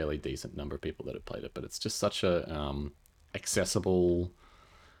fairly decent number of people that have played it, but it's just such a accessible,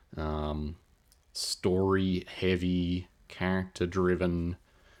 story-heavy, character-driven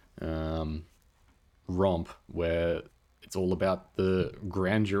romp where it's all about the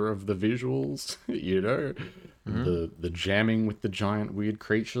grandeur of the visuals, you know, the jamming with the giant weird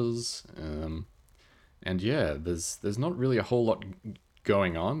creatures, and yeah, there's not really a whole lot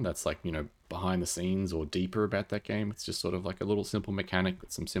going on that's like, behind the scenes or deeper about that game. It's just sort of like a little simple mechanic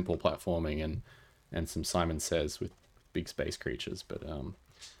with some simple platforming and some Simon Says with big space creatures. But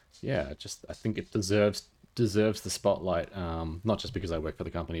yeah, just I think it deserves the spotlight. Not just because I work for the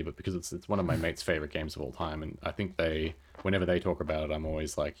company, but because it's one of my mates' favorite games of all time. And I think whenever they talk about it, I'm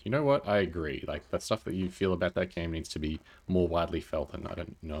always like, you know what? I agree. Like the stuff that you feel about that game needs to be more widely felt, and I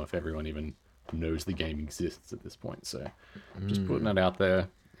don't know if everyone even knows the game exists at this point. So just putting it out there.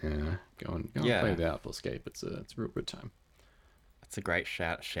 Yeah, go and play Yeah, the Artful Escape. It's a real good time. it's a great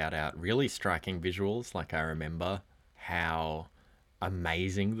shout out. Really striking visuals. Like I remember how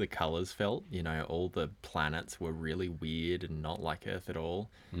amazing the colors felt. You know, all the planets were really weird and not like Earth at all.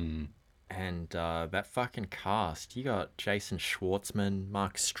 Mm. And that fucking cast, you got Jason Schwartzman,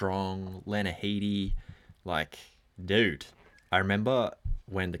 Mark Strong, Lena Headey. Like, dude, I remember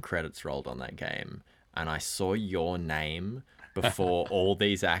when the credits rolled on that game and I saw your name before all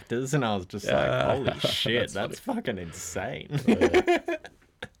these actors, and I was just like, holy shit, that's fucking insane.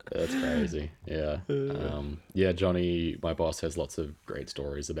 That's crazy. Yeah. Yeah, Johnny, my boss, has lots of great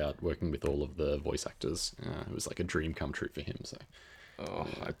stories about working with all of the voice actors. It was like a dream come true for him. So, Oh,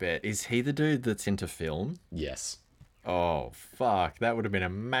 I bet. Is he the dude that's into film? yes. Oh, fuck. That would have been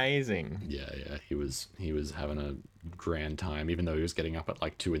amazing. Yeah. He was having a grand time, even though he was getting up at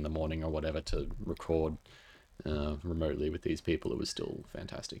like 2 in the morning or whatever to record remotely with these people. It was still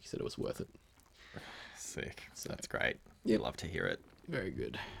fantastic. He said it was worth it. Sick. That's great. You love to hear it. Very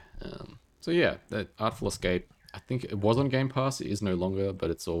good. So yeah, that Artful Escape. I think it was on Game Pass. It is no longer, but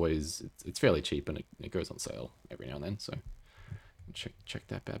it's fairly cheap, and it goes on sale every now and then. So check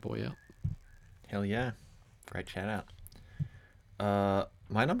that bad boy out. Hell yeah. Great shout out.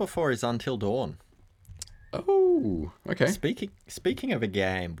 My number 4 is Until Dawn. Oh, okay. Speaking of a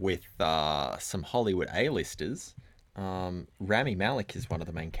game with some Hollywood A-listers, Rami Malek is one of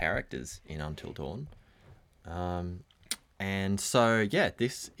the main characters in Until Dawn. And so, yeah,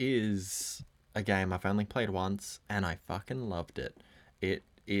 this is a game I've only played once, and I fucking loved it. It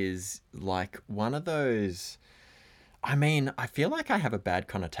is like one of those... I mean, I feel like I have a bad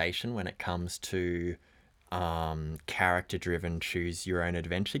connotation when it comes to character-driven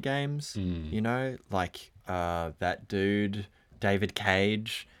choose-your-own-adventure games. You know, like that dude, David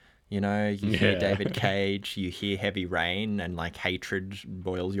Cage. You know, you hear David Cage, you hear Heavy Rain, and like hatred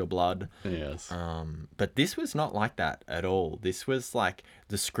boils your blood. Yes. But this was not like that at all. This was like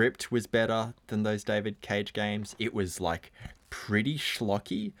the script was better than those David Cage games. It was like pretty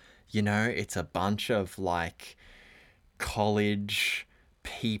schlocky. You know, it's a bunch of like college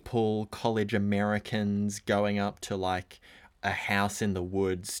people, college Americans going up to like a house in the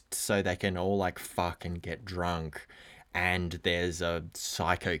woods so they can all like fuck and get drunk, and there's a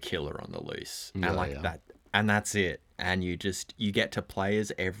psycho killer on the loose, and that, and that's it. And you get to play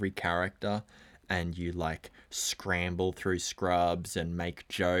as every character, and you like scramble through scrubs and make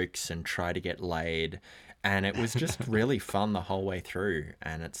jokes and try to get laid. And it was just really fun the whole way through.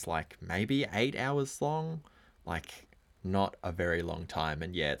 And it's like maybe 8 hours long, like not a very long time.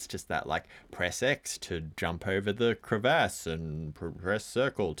 And yeah, it's just that like press X to jump over the crevasse and press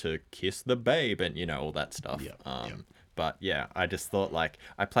circle to kiss the babe, and you know, all that stuff. But yeah, I just thought like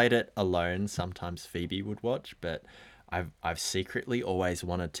I played it alone. Sometimes Phoebe would watch, but I've secretly always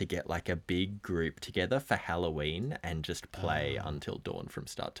wanted to get like a big group together for Halloween and just play Until Dawn from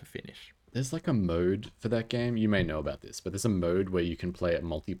start to finish. There's like a mode for that game. You may know about this, but there's a mode where you can play it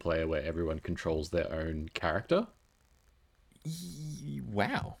multiplayer where everyone controls their own character.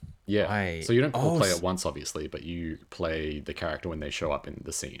 Wow. Yeah. So you don't all play it once, obviously, but you play the character when they show up in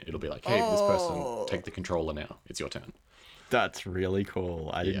the scene. It'll be like, hey, this person, take the controller now. It's your turn. That's really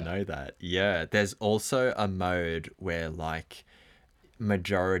cool. I didn't know that. Yeah. There's also a mode where like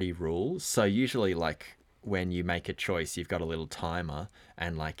majority rules. So usually like when you make a choice, you've got a little timer,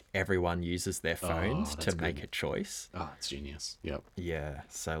 and like everyone uses their phones to make a choice. Oh, it's genius. Yep. Yeah.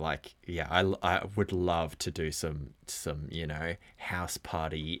 So like, yeah, I would love to do some, you know, house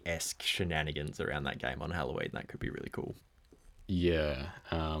party-esque shenanigans around that game on Halloween. That could be really cool. Yeah.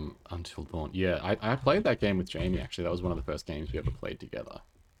 Until Dawn. Yeah. I played that game with Jamie, actually. That was one of the first games we ever played together.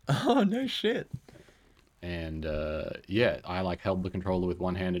 Oh, no shit. And yeah, I like held the controller with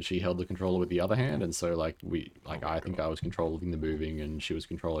one hand and she held the controller with the other hand, and so like I think I was controlling the moving and she was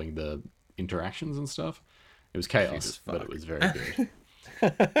controlling the interactions and stuff. It was chaos, but it was very good.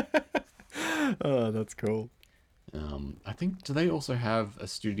 Oh, that's cool. I think, do they also have a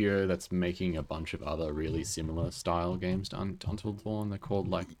studio that's making a bunch of other really similar style games to Until Dawn? They're called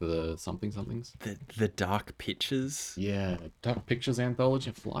like the something somethings. The Dark Pictures. Yeah, Dark Pictures Anthology.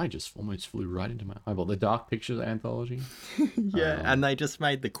 A fly just almost flew right into my eyeball. The Dark Pictures Anthology. Yeah, and they just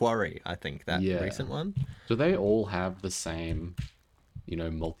made The Quarry, I think, that Yeah. recent one. Do they all have the same,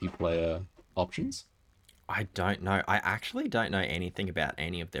 multiplayer options? I don't know. I actually don't know anything about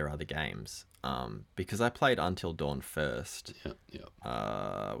any of their other games. Because I played Until Dawn first. Yeah,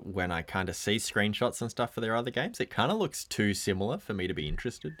 yeah. When I kind of see screenshots and stuff for their other games, it kind of looks too similar for me to be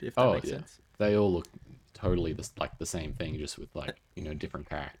interested, if that Oh makes yeah, sense. they all look totally like the same thing, just with like different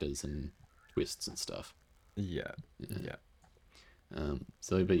characters and twists and stuff. Yeah, yeah,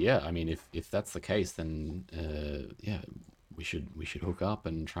 So, but yeah, I mean, if that's the case, then yeah, we should hook up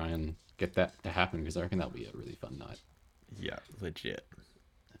and try and get that to happen because I reckon that'll be a really fun night. yeah, legit.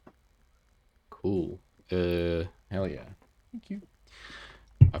 Cool. Hell yeah. Thank you.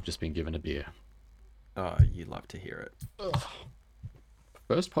 I've just been given a beer. Oh, you love to hear it.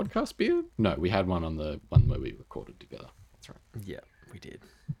 First podcast beer? No, we had one on the one where we recorded together. That's right. Yeah, we did.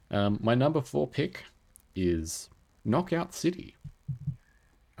 My number 4 pick is Knockout City.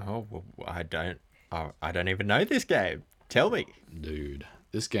 Oh, well, I don't even know this game. Tell me. Dude,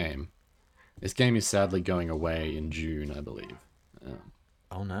 this game is sadly going away in June, I believe.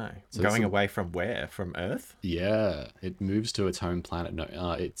 Oh no. So Going it's a- away from where? From Earth? Yeah, it moves to its home planet. No,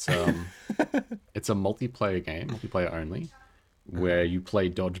 it's it's a multiplayer only, where you play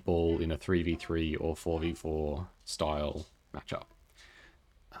dodgeball in a 3v3 or 4v4 style matchup.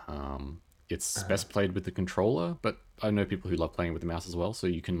 It's best played with the controller, but I know people who love playing with the mouse as well. So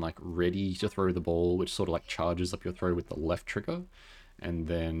you can like ready to throw the ball, which sort of like charges up your throw with the left trigger, and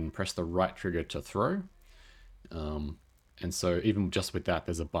then press the right trigger to throw. And so even just with that,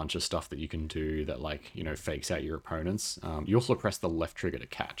 there's a bunch of stuff that you can do that like fakes out your opponents. You also press the left trigger to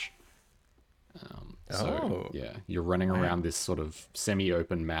catch. So yeah, you're running around this sort of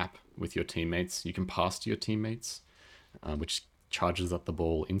semi-open map with your teammates. You can pass to your teammates, which charges up the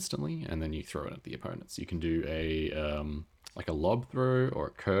ball instantly, and then you throw it at the opponents. You can do a like a lob throw or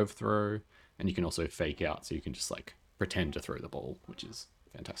a curve throw, and you can also fake out, so you can just like pretend to throw the ball, which is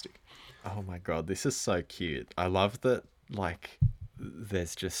fantastic. Oh my god, this is so cute. I love that, like,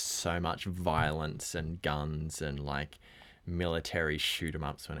 there's just so much violence and guns and, like, military shoot 'em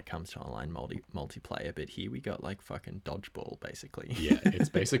ups when it comes to online multiplayer, but here we got, like, fucking dodgeball, basically. Yeah, it's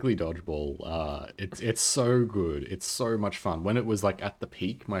basically dodgeball. It's so good. It's so much fun. When it was like at the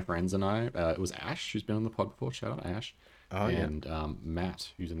peak, my friends and I, it was Ash, who's been on the pod before. Shout out Ash. Oh, yeah. And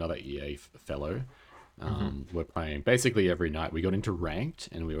Matt, who's another EA fellow. We're playing basically every night. We got into ranked,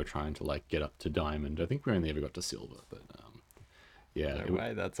 and we were trying to like get up to diamond. I think we only ever got to silver, but yeah, No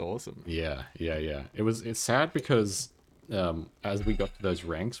way, that's awesome. yeah. It's sad because as we got to those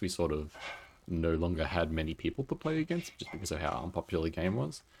ranks, we sort of no longer had many people to play against just because of how unpopular the game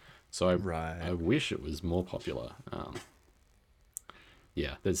was. So I wish it was more popular.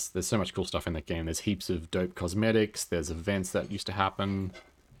 Yeah, there's so much cool stuff in that game. There's heaps of dope cosmetics. There's events that used to happen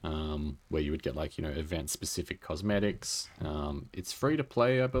where you would get like event specific cosmetics. It's free to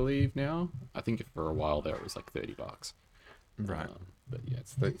play, I believe now. I think for a while there it was like $30. Right. But yeah,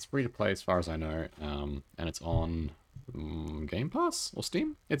 it's free to play as far as I know, and it's on Game Pass or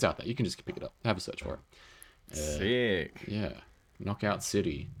Steam. It's out there. You can just pick it up. Have a search for it. Sick. Yeah, Knockout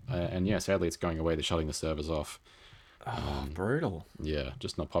City, and yeah, sadly it's going away. They're shutting the servers off. Oh, brutal. Yeah,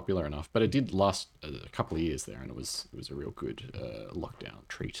 just not popular enough. But it did last a couple of years there, and it was a real good lockdown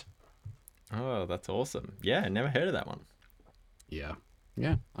treat. Oh, that's awesome. Yeah, never heard of that one. Yeah.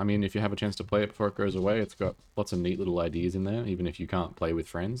 Yeah, I mean, if you have a chance to play it before it goes away, it's got lots of neat little ideas in there. Even if you can't play with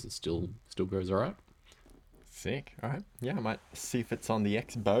friends, it still goes all right. Sick. All right. Yeah, I might see if it's on the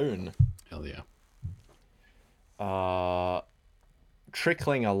Xbone. Hell yeah.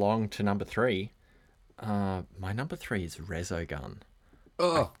 Trickling along to number 3. My number 3 is Resogun.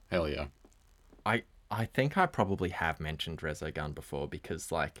 Oh, hell yeah. I think I probably have mentioned Resogun before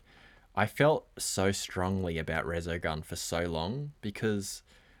because, like, I felt so strongly about Resogun for so long because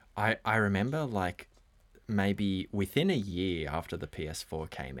I remember, like, maybe within a year after the PS4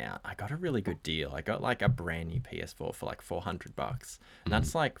 came out, I got a really good deal. I got, like, a brand new PS4 for, like, $400. And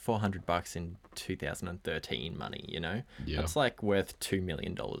that's, like, $400 in 2013 money, you know? Yeah. That's, like, worth $2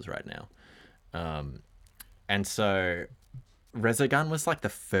 million right now. And so Resogun was like the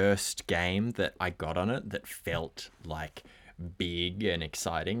first game that I got on it that felt like big and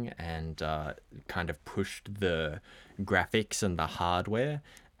exciting and kind of pushed the graphics and the hardware.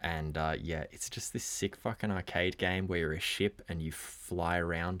 And yeah, it's just this sick fucking arcade game where you're a ship and you fly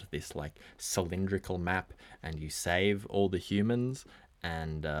around this like cylindrical map and you save all the humans.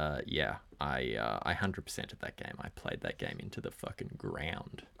 And yeah, I 100%ed that game. I played that game into the fucking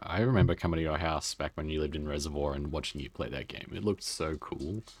ground. I remember coming to your house back when you lived in Reservoir and watching you play that game. It looked so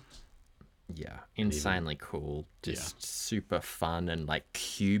cool. Yeah, And even insanely cool. yeah, Just super fun and like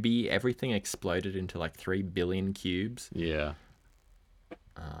cubey. Everything exploded into like 3 billion cubes. yeah.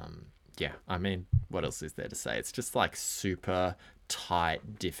 Yeah, I mean, what else is there to say? It's just like super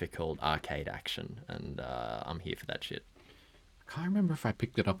tight, difficult arcade action, and I'm here for that shit. I can't remember if I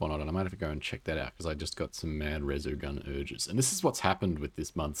picked it up or not, and I might have to go and check that out because I just got some mad Resogun urges. And this is what's happened with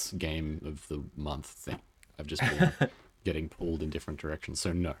this month's game of the month thing. I've just been getting pulled in different directions.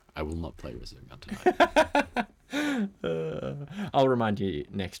 So no, I will not play Resogun tonight. I'll remind you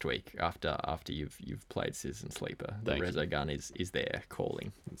next week after you've played Citizen Sleeper. The Thank you. Rezo gun is there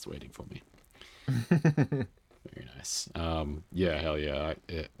calling. It's waiting for me. Very nice. Yeah, hell yeah.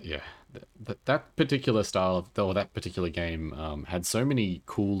 Yeah. That particular style of, or that particular game had so many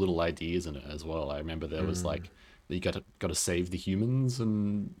cool little ideas in it as well. I remember there was like, you got to save the humans,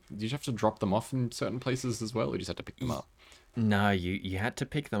 and did you have to drop them off in certain places as well, or you just had to pick them up? No, you had to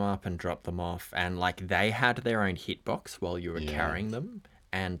pick them up and drop them off, and like they had their own hitbox while you were Yeah. carrying them,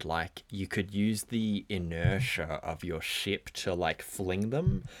 and like you could use the inertia of your ship to like fling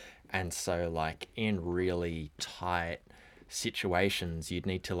them, and so like in really tight situations you'd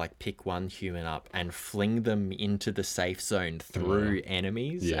need to like pick one human up and fling them into the safe zone through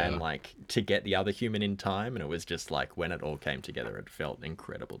enemies Yeah. and like to get the other human in time, and it was just like when it all came together it felt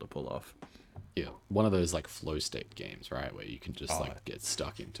incredible to pull off. Yeah. One of those like flow state games, right? Where you can just like get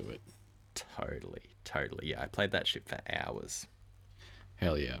stuck into it. Totally. Yeah, I played that shit for hours.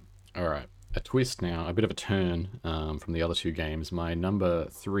 Hell yeah. All right. A twist now, a bit of a turn from the other two games. My number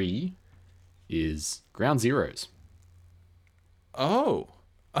 3 is Ground Zeroes. Oh.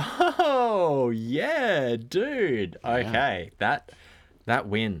 Oh, yeah, dude. Okay. That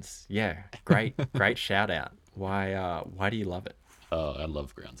wins. Yeah. Great shout out. Why do you love it? I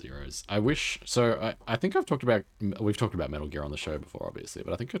love Ground Zeroes. I wish so. I think we've talked about Metal Gear on the show before, obviously,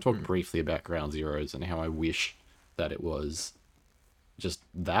 but I think I talked briefly about Ground Zeroes and how I wish that it was just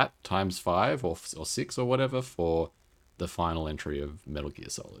that times 5 or 6 or whatever for the final entry of Metal Gear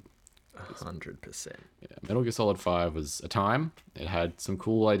Solid. 100%. Yeah, Metal Gear Solid 5 was a time. It had some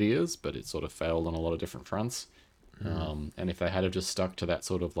cool ideas, but it sort of failed on a lot of different fronts. And if they had have just stuck to that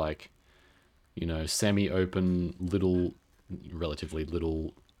sort of like, semi-open little, relatively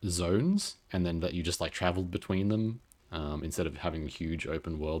little zones, and then that you just like traveled between them, instead of having huge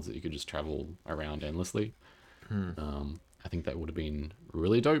open worlds that you could just travel around endlessly. I think that would have been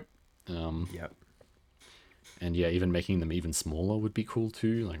really dope. Yep. And yeah, even making them even smaller would be cool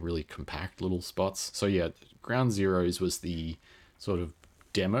too, like really compact little spots. So yeah, Ground Zeroes was the sort of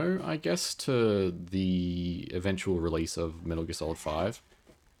demo, I guess, to the eventual release of Metal Gear Solid 5.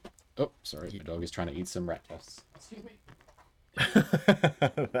 Oh, sorry, my dog is trying to eat some rat tests. Excuse me.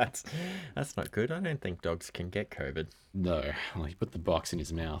 That's not good. I don't think dogs can get COVID. No, well, he put the box in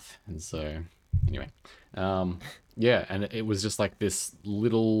his mouth, and so anyway, yeah, and it was just like this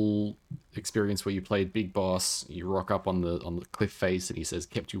little experience where you played Big Boss. You rock up on the cliff face, and he says,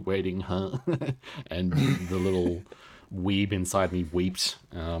 "Kept you waiting, huh?" And the little weeb inside me weeped.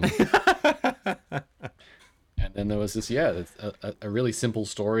 And then there was this, yeah, a really simple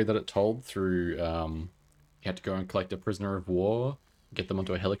story that it told through. You had to go and collect a prisoner of war, get them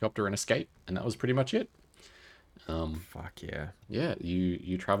onto a helicopter, and escape, and that was pretty much it. Fuck yeah. Yeah,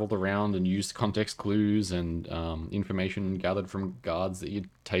 you traveled around and used context clues and information gathered from guards that you'd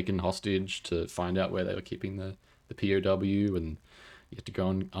taken hostage to find out where they were keeping the POW, and you had to go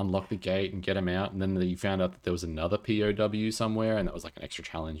and unlock the gate and get them out, and then you found out that there was another POW somewhere, and that was like an extra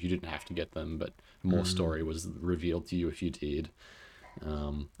challenge. You didn't have to get them, but more story was revealed to you if you did.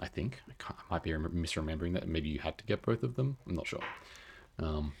 I think I might be misremembering that. Maybe you had to get both of them. I'm not sure.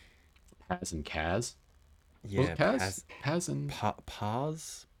 Paz and Kaz. Was Yeah, it Paz? Paz and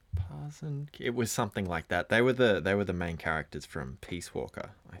Paz and it was something like that. They were the main characters from Peace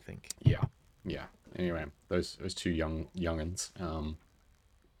Walker, I think. yeah. Anyway, those two youngins.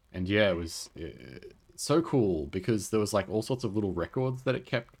 And yeah, it was so cool because there was like all sorts of little records that it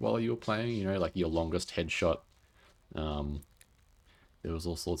kept while you were playing. Like your longest headshot. There was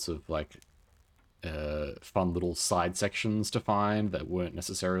all sorts of like fun little side sections to find that weren't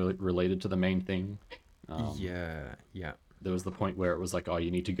necessarily related to the main thing. Yeah. There was the point where it was like, oh,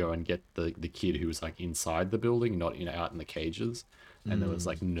 you need to go and get the kid who was like inside the building, not out in the cages. and there was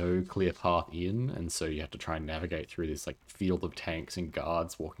like no clear path in, and so you had to try and navigate through this like field of tanks and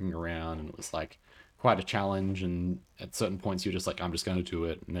guards walking around, and it was like quite a challenge. And at certain points you're just like, I'm just going to do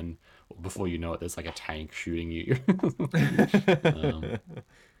it, and then before you know it, there's like a tank shooting you.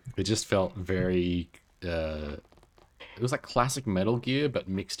 It just felt very it was like classic Metal Gear, but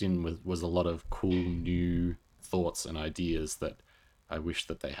mixed in with was a lot of cool new thoughts and ideas that I wish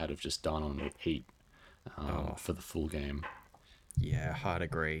that they had have just done on repeat Oh, for the full game. yeah, hard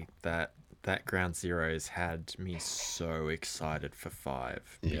agree. That Ground Zeroes had me so excited for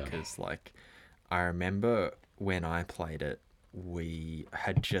 5 Yeah. because like I remember when I played it, we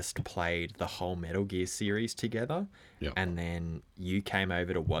had just played the whole Metal Gear series together, Yeah. and then you came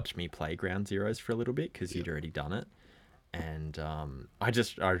over to watch me play Ground Zeroes for a little bit because Yeah. you'd already done it. And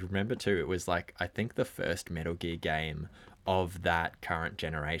I remember too, it was like I think the first Metal Gear game of that current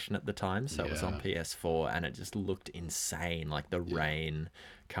generation at the time, so it was on Yeah. PS4, and it just looked insane, like the Yeah. rain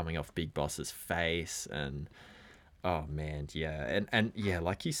coming off Big Boss's face. And oh man, yeah. And yeah,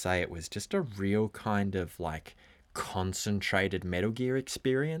 like you say, it was just a real kind of like concentrated Metal Gear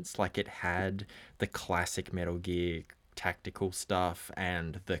experience. Like it had the classic Metal Gear tactical stuff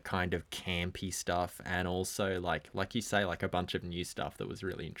and the kind of campy stuff, and also like you say, like a bunch of new stuff that was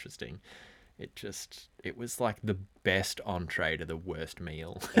really interesting. It was like the best entree to the worst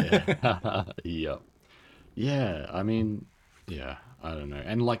meal. Yeah. Yeah. Yeah. I mean, yeah, I don't know.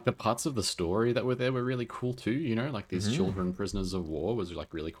 And like the parts of the story that were there were really cool too, you know, like these Hmm. children prisoners of war was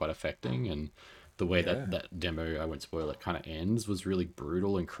like really quite affecting. And the way that Yeah. that demo, I won't spoil it, kind of ends was really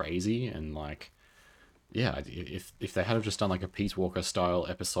brutal and crazy. And like, yeah, if they had have just done like a Peace Walker style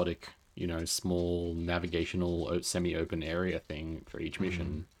episodic, you know, small navigational semi-open area thing for each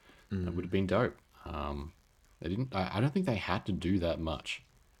mission, that would have been dope. They didn't. I don't think they had to do that much.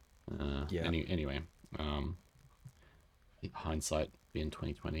 Yeah. Anyway, um, hindsight being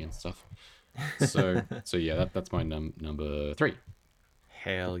 2020 and stuff. So yeah, that's my number three.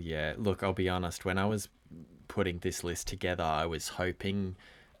 Hell yeah. Look, I'll be honest, when I was putting this list together, I was hoping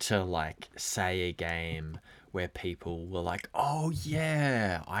to like say a game where people were like, "Oh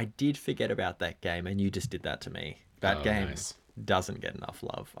yeah, I did forget about that game," and you just did that to me. That Oh, game nice. doesn't get enough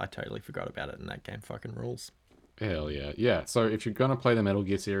love. I totally forgot about it, and that game fucking rules. Hell yeah, yeah. So if you're gonna play the Metal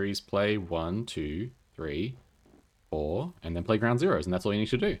Gear series, play one, two, three, four, and then play Ground Zeroes, and that's all you need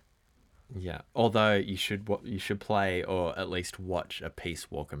to do. Yeah. Although you should play or at least watch a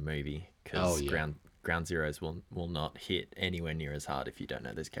Peace Walker movie Oh because yeah, Ground Zeroes will not hit anywhere near as hard if you don't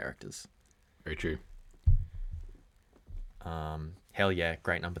know those characters. very true. Hell yeah,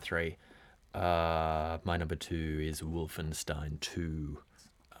 great number 3. My number 2 is Wolfenstein 2.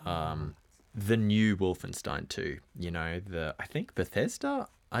 The new Wolfenstein 2. You know, the I think Bethesda.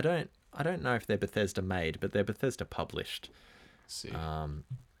 I don't know if they're Bethesda made, but they're Bethesda published. Let's see.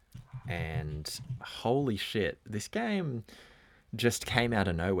 And holy shit, this game just came out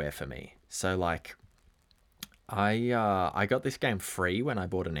of nowhere for me. So like, I got this game free when I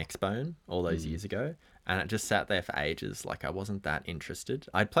bought an Xbone all those Mm, years ago, and it just sat there for ages. Like I wasn't that interested.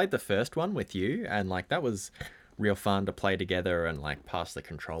 I'd played the first one with you, and like that was real fun to play together and like pass the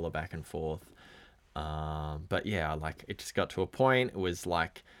controller back and forth. But yeah, like it just got to a point. It was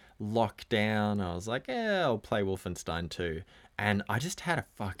like lockdown. I was like, yeah, I'll play Wolfenstein 2. And I just had a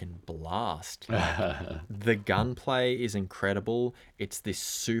fucking blast. Like the gunplay is incredible. It's this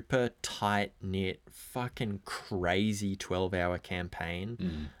super tight knit, fucking crazy 12-hour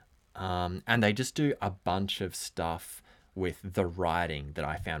campaign. mm, And they just do a bunch of stuff with the writing that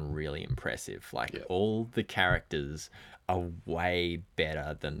I found really impressive. Like yeah, all the characters are way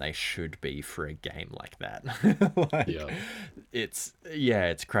better than they should be for a game like that. Like yeah, it's yeah,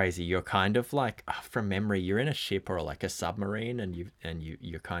 it's crazy. You're kind of like from memory, you're in a ship or like a submarine, and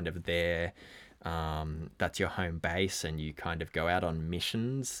you're kind of there. That's your home base, and you kind of go out on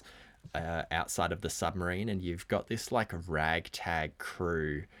missions outside of the submarine, and you've got this like ragtag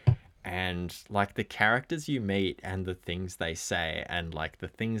crew, and like the characters you meet and the things they say and like the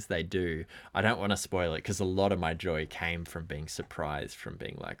things they do. I don't want to spoil it because a lot of my joy came from being surprised, from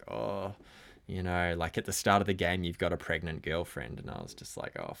being like, oh, you know, like at the start of the game, you've got a pregnant girlfriend, and I was just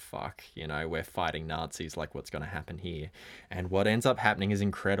like, oh fuck, you know, we're fighting Nazis. Like, what's going to happen here? And what ends up happening is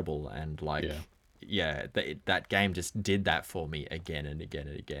incredible. And like, yeah, yeah, that game just did that for me again and again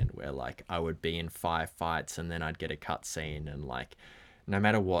and again. Where like I would be in 5 fights, and then I'd get a cutscene, and like, no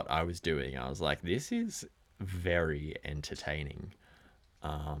matter what I was doing, I was like, this is very entertaining.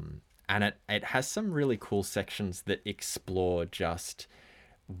 And it has some really cool sections that explore just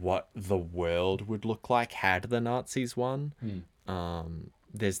what the world would look like had the Nazis won. mm,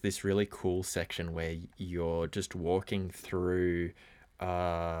 there's this really cool section where you're just walking through,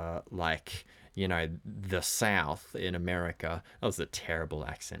 like, you know, the South in America. That was a terrible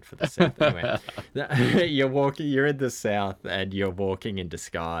accent for the South. Anyway, you're in the South and you're walking in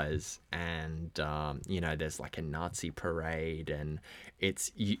disguise, and you know, there's like a Nazi parade, and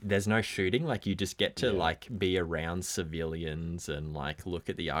there's no shooting. Like, you just get to Yeah. like be around civilians and like look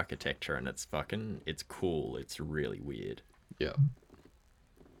at the architecture, and it's cool. It's really weird. Yeah.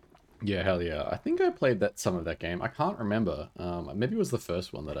 Yeah, hell yeah. I think I played some of that game. I can't remember. Maybe it was the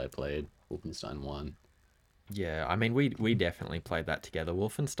first one that I played, Wolfenstein 1. Yeah, I mean, we definitely played that together.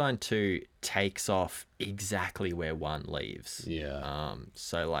 Wolfenstein 2 takes off exactly where 1 leaves. Yeah.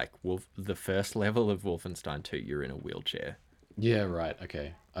 So like the first level of Wolfenstein 2, you're in a wheelchair. Yeah, right.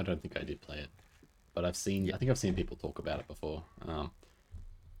 Okay. I don't think I did play it, but I think I've seen people talk about it before.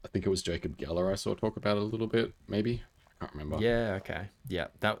 I think it was Jacob Geller I saw talk about it a little bit, maybe. I can't remember. Yeah, okay. Yeah,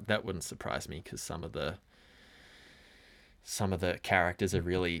 that wouldn't surprise me because some of the characters are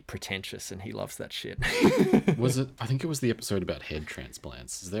really pretentious and he loves that shit. Was it? I think it was the episode about head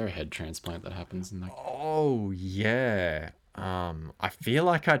transplants. Is there a head transplant that happens in that? Oh, yeah. I feel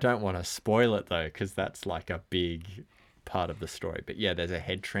like I don't want to spoil it though, because that's like a big part of the story. But yeah, there's a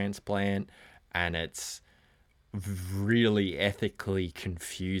head transplant, and it's really ethically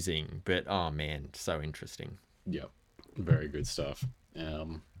confusing. But oh man, so interesting. Yep. Very good stuff.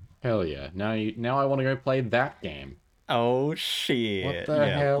 Hell yeah. Now I want to go play that game. Oh What shit! the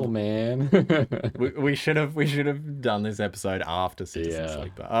Yeah, hell, man? we should have done this episode after Citizen Yeah.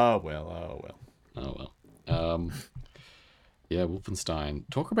 Sleeper. Oh well. Oh well. Yeah, Wolfenstein.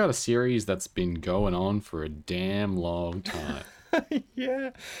 Talk about a series that's been going on for a damn long time. Yeah,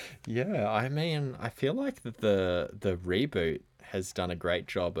 yeah. I mean, I feel like that the reboot has done a great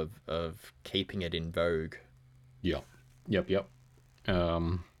job of keeping it in vogue. Yep. Yep.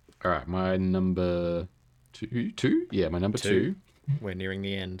 All right, my number two? Yeah, my number two. We're nearing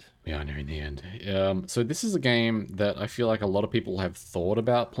the end. Yeah, nearing the end. So this is a game that I feel like a lot of people have thought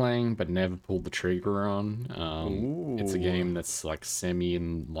about playing but never pulled the trigger on. It's a Ooh. game that's like semi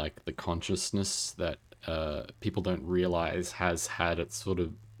in like the consciousness that people don't realize has had its sort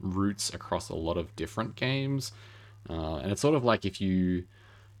of roots across a lot of different games. And it's sort of like if you've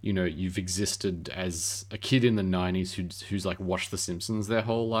existed as a kid in the 90s who's like watched The Simpsons their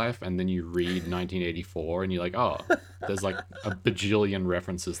whole life, and then you read 1984 and you're like, oh, there's like a bajillion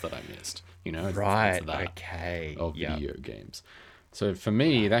references that I missed. It's Right. that Okay. of Yeah. video games. So for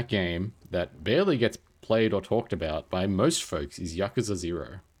me, that game that barely gets played or talked about by most folks is Yakuza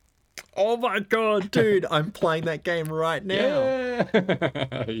 0. Oh my god, dude! I'm playing that game right now.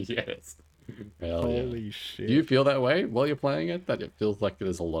 Yeah! Yes. Hell yeah. Holy shit! Do you feel that way while you're playing it? That it feels like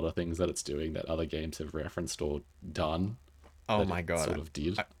there's a lot of things that it's doing that other games have referenced or done Oh that my it god. sort of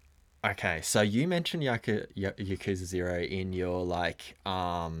did? Okay, so you mentioned Yakuza 0 in your like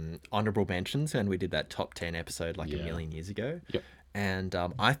honorable mentions, and we did that top 10 episode like a Yeah. million years ago. Yep. And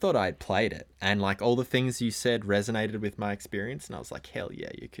I thought I'd played it, and like all the things you said resonated with my experience, and I was like, hell yeah,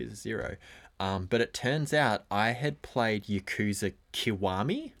 Yakuza 0. But it turns out I had played Yakuza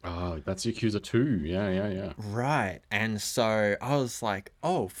Kiwami. Oh, that's Yakuza 2. Yeah. Right. And so I was like,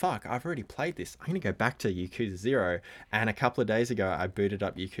 oh, fuck, I've already played this. I'm going to go back to Yakuza 0. And a couple of days ago, I booted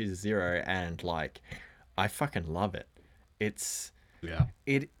up Yakuza 0, and like, I fucking love it. It's, Yeah.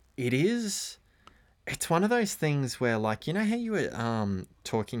 it is, it's one of those things where, like, you know how you were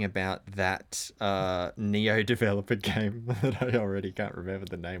talking about that Neo developer game that I already can't remember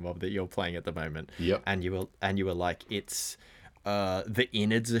the name of that you're playing at the moment. Yep. And you were like, it's the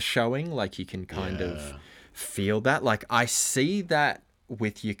innards are showing, like you can kind of Yeah. feel that. Like I see that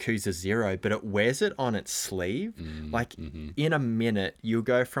with Yakuza 0, but it wears it on its sleeve. Like in a minute, you'll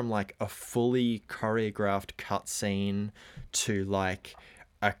go from like a fully choreographed cutscene to like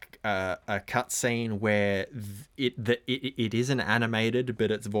a cutscene where it isn't animated but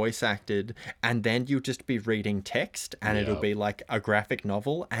it's voice acted, and then you'll just be reading text and it'll Yeah. be like a graphic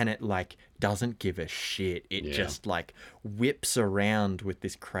novel, and it like doesn't give a shit. It Yeah. just like whips around with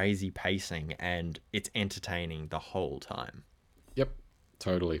this crazy pacing, and it's entertaining the whole time. Yep.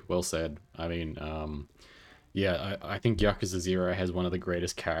 Totally. Well said. I mean, yeah, I think Yakuza 0 has one of the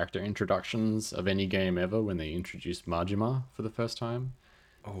greatest character introductions of any game ever when they introduced Majima for the first time.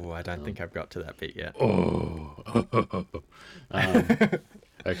 Oh, I don't think I've got to that bit yet.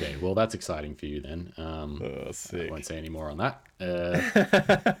 Okay, well, that's exciting for you then. Oh, I sick. won't say any more on that.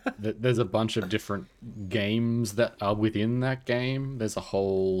 There's a bunch of different games that are within that game. There's a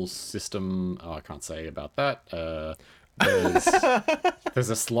whole system. Oh, I can't say about that. There's there's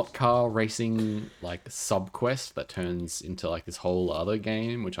a slot car racing like sub quest that turns into like this whole other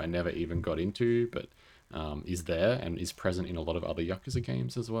game, which I never even got into, but is there and is present in a lot of other Yakuza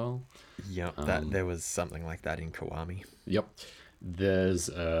games as well. Yep, that there was something like that in Kiwami. Yep. There's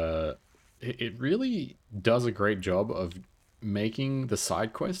it really does a great job of making the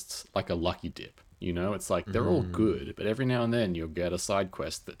side quests like a lucky dip. You know, it's like they're all good, but every now and then you'll get a side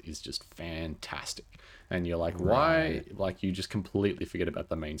quest that is just fantastic. And you're like, why? Like, you just completely forget about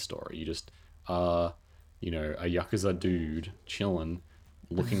the main story. You just are, you know, a Yakuza dude chilling,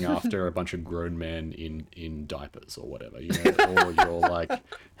 looking after a bunch of grown men in diapers or whatever, you know, or you're like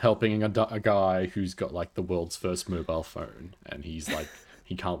helping a guy who's got like the world's first mobile phone and he's like,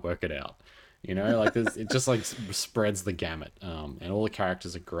 he can't work it out. You know, like it just like spreads the gamut, and all the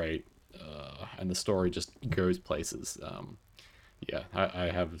characters are great, and the story just goes places. Yeah,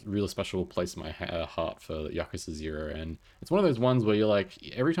 I have a real special place in my heart for Yakuza 0, and it's one of those ones where you're like,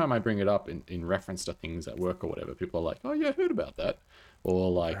 every time I bring it up in reference to things at work or whatever, people are like, oh yeah, I heard about that.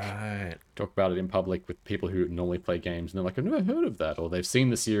 Or like talk about it in public with people who normally play games, and they're like, I've never heard of that. Or they've seen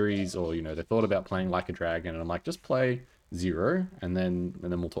the series, or, you know, they thought about playing Like a Dragon, and I'm like, just play 0 and then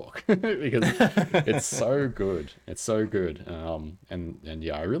we'll talk. Because it's so good. It's so good. And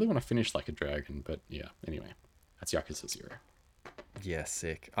yeah, I really want to finish Like a Dragon, but yeah, anyway, that's Yakuza 0. Yeah,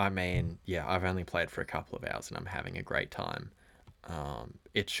 sick. I mean, yeah, I've only played for a couple of hours and I'm having a great time.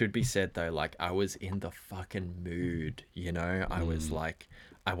 It should be said though, like, I was in the fucking mood, you know? I was like,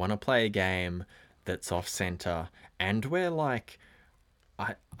 I want to play a game that's off center, and where like,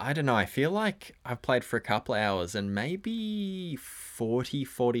 I don't know, I feel like I've played for a couple of hours and maybe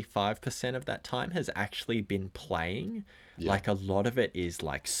 45% of that time has actually been playing. Yeah. Like, a lot of it is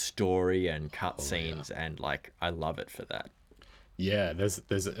like story and cutscenes, and like, I love it for that. Yeah, there's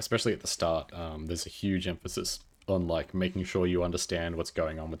especially at the start, there's a huge emphasis on like making sure you understand what's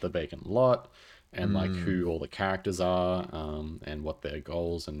going on with the vacant lot, and like who all the characters are, and what their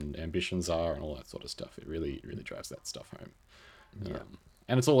goals and ambitions are, and all that sort of stuff. It really drives that stuff home.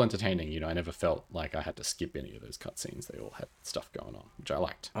 And it's all entertaining. You know, I never felt like I had to skip any of those cutscenes. They all had stuff going on, which I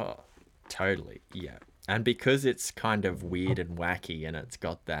liked. Oh, totally. Yeah. And because it's kind of weird and wacky, and it's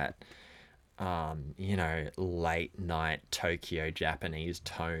got that, you know, late night Tokyo Japanese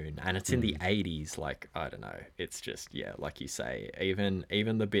tone, and it's in the 80s, like, I don't know. It's just, yeah, like you say, even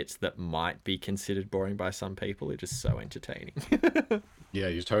the bits that might be considered boring by some people are just so entertaining. Yeah,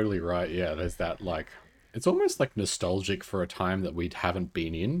 you're totally right. Yeah, there's that like, it's almost like nostalgic for a time that we haven't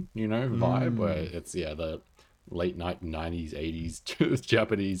been in, you know, vibe, where it's, yeah, the late night 90s, 80s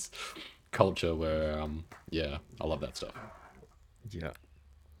Japanese culture where, yeah, I love that stuff. Yeah.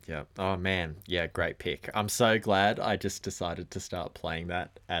 Yeah. Oh man. Yeah, great pick. I'm so glad I just decided to start playing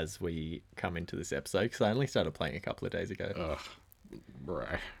that as we come into this episode, because I only started playing a couple of days ago. Ugh,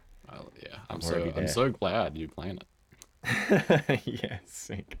 bruh. Yeah, already there. I'm so glad you're playing it. Yeah,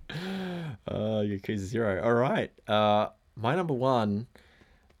 sick. Yakuza 0. All right. My number one,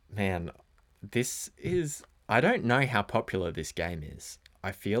 man, this is, I don't know how popular this game is.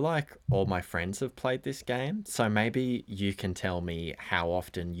 I feel like all my friends have played this game, so maybe you can tell me how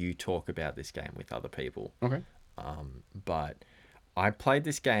often you talk about this game with other people. Okay. But I played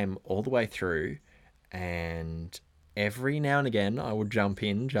this game all the way through, and every now and again I would jump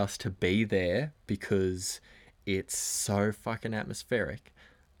in just to be there because it's so fucking atmospheric.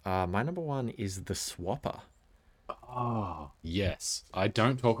 My number one is the Swapper. Oh, yes. I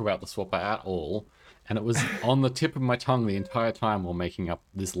don't talk about the Swapper at all. And it was on the tip of my tongue the entire time while making up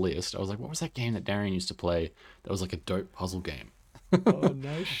this list. I was like, what was that game that Darian used to play that was like a dope puzzle game? Oh,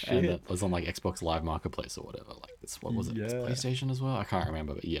 no shit. And it was on like Xbox Live Marketplace or whatever. Like this, what was it? Yeah. PlayStation as well? I can't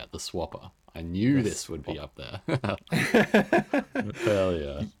remember, but yeah, the Swapper. I knew this would be up there. Hell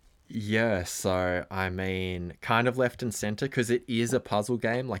yeah. Yeah, so I mean, kind of left and center because it is a puzzle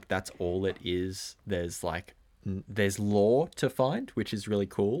game. Like, that's all it is. There's like, there's lore to find, which is really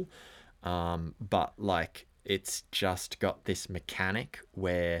cool. But like, it's just got this mechanic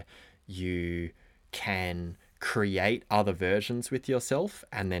where you can create other versions with yourself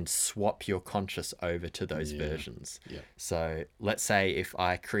and then swap your conscious over to those versions. Yeah. So let's say if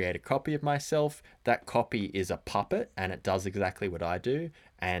I create a copy of myself, that copy is a puppet and it does exactly what I do.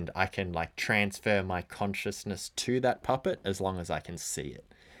 And I can like transfer my consciousness to that puppet as long as I can see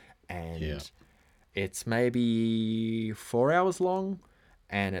it. And it's maybe 4 hours long,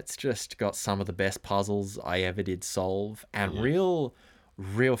 and it's just got some of the best puzzles I ever did solve, and real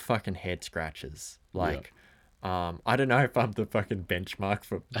fucking head scratches. Like, I don't know if I'm the fucking benchmark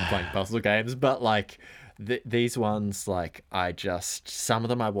for playing puzzle games, but like these ones, like, some of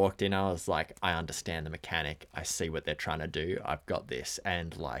them I walked in, I was like, I understand the mechanic. I see what they're trying to do. I've got this.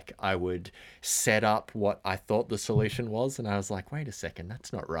 And, like, I would set up what I thought the solution was. And I was like, wait a second,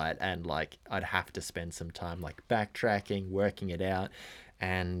 that's not right. And, like, I'd have to spend some time, like, backtracking, working it out.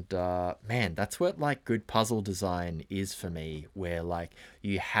 And man, that's what like good puzzle design is for me, where like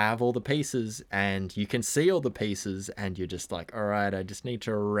you have all the pieces and you can see all the pieces and you're just like, all right, I just need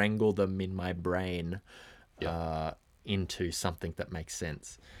to wrangle them in my brain Yeah. into something that makes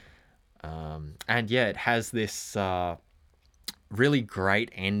sense. And yeah, it has this really great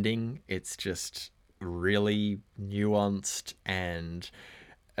ending. It's just really nuanced and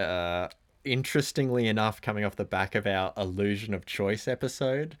uh, interestingly enough, coming off the back of our illusion of choice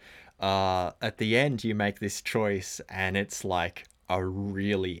episode, at the end you make this choice and it's like a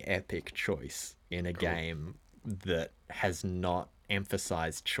really epic choice in a game that has not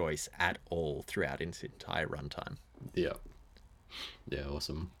emphasized choice at all throughout its entire runtime. Yeah. Yeah,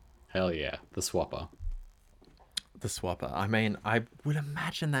 awesome. Hell yeah. The Swapper. The Swapper. I mean, I would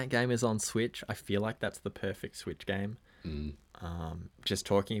imagine that game is on Switch. I feel like that's the perfect Switch game. Just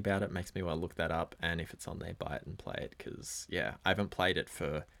talking about it makes me want to look that up, and if it's on there, buy it and play it, because yeah, I haven't played it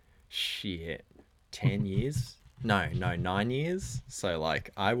for shit 10 years. No, 9 years. So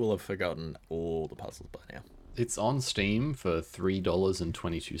like I will have forgotten all the puzzles by now. It's on Steam for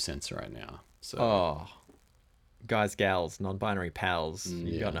 $3.22 right now. So Oh, guys, gals, non-binary pals,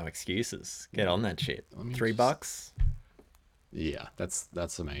 you got yeah. no excuses. Get on that shit. me $3. yeah,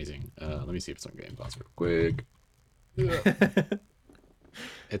 that's amazing. Let me see if it's on Game Pass real quick.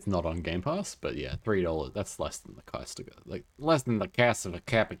 It's not on Game Pass, but yeah, $3. That's less than the cost of like less than the cost of a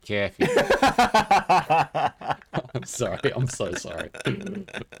cup of coffee. I'm sorry. I'm so sorry.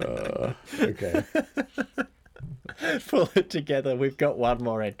 Okay. Pull it together. We've got one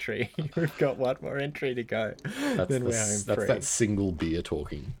more entry. We've got one more entry to go. Then we're home free. That's that single beer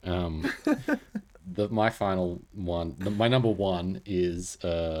talking. My final one, my number one is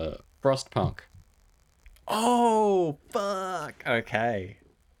Frostpunk. Oh fuck! Okay.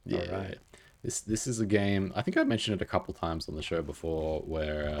 Yeah. All right. This is a game. I think I mentioned it a couple times on the show before,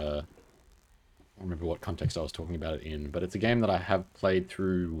 where I don't remember what context I was talking about it in, but it's a game that I have played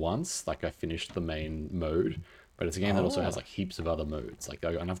through once. Like I finished the main mode, but it's a game that also has like heaps of other modes. Like,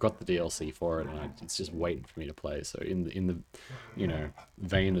 and I've got the DLC for it, and it's just waiting for me to play. So in the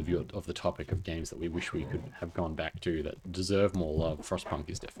vein of the topic of games that we wish we could have gone back to that deserve more love, Frostpunk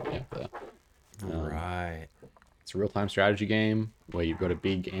is definitely up there. Right. It's a real-time strategy game where you've got a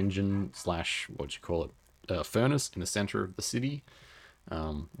big engine slash what you call it, furnace in the center of the city.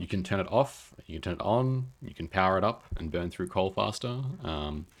 You can turn it off, you can turn it on, you can power it up and burn through coal faster.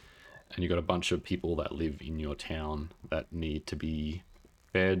 And you've got a bunch of people that live in your town that need to be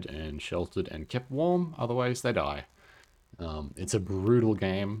fed and sheltered and kept warm, otherwise they die. It's a brutal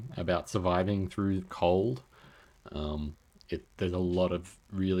game about surviving through cold. There's a lot of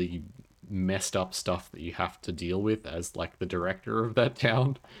really messed up stuff that you have to deal with as like the director of that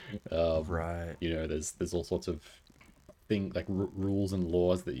town. Right. There's all sorts of things like rules and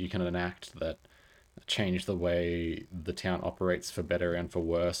laws that you can enact that change the way the town operates for better and for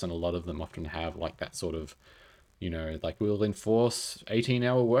worse, and a lot of them often have like that sort of, like we'll enforce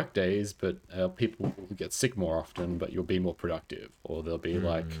 18-hour work days, but people will get sick more often, but you'll be more productive. Or they'll be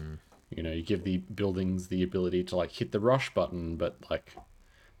like, you give the buildings the ability to like hit the rush button, but like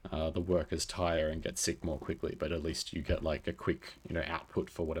the workers tire and get sick more quickly, but at least you get like a quick output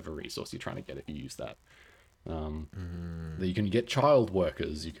for whatever resource you're trying to get if you use that. That you can get child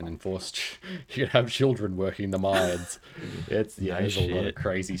workers, you can enforce you can have children working the mines. There's a lot of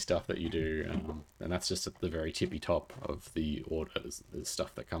crazy stuff that you do, and that's just at the very tippy top of the order. There's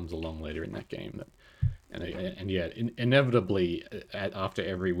stuff that comes along later in that game inevitably after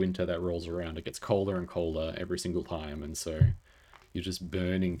every winter that rolls around, it gets colder and colder every single time, and so you're just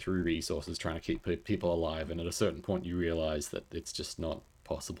burning through resources trying to keep people alive, and at a certain point you realize that it's just not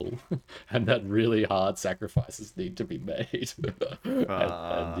possible and that really hard sacrifices need to be made.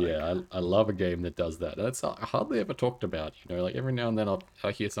 and yeah, I love a game that does that. That's hardly ever talked about, like every now and then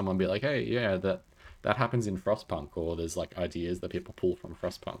I hear someone be like, hey, yeah, that happens in Frostpunk, or there's like ideas that people pull from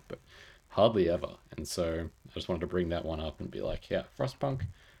Frostpunk, but hardly ever. And so I just wanted to bring that one up and be like, yeah, Frostpunk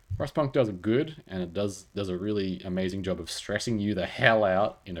does it good, and it does a really amazing job of stressing you the hell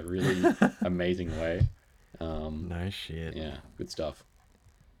out in a really amazing way. No shit. Yeah, good stuff.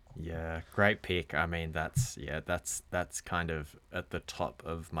 Yeah, great pick. I mean, that's kind of at the top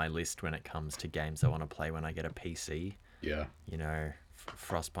of my list when it comes to games I want to play when I get a PC. Yeah.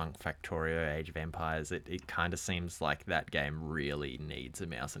 Frostpunk, Factorio, Age of Empires, it kind of seems like that game really needs a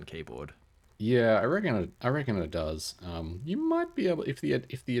mouse and keyboard. Yeah, I reckon it does. You might be able if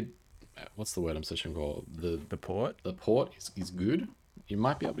the what's the word I'm searching for? The port? The port is good. You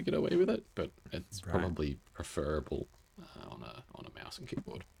might be able to get away with it, but it's Right. probably preferable on a mouse and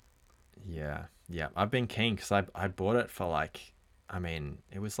keyboard. Yeah, yeah. I've been keen because I bought it for like, I mean,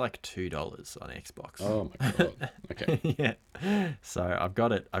 it was like $2 on Xbox. Oh my god. Okay. Yeah. So I've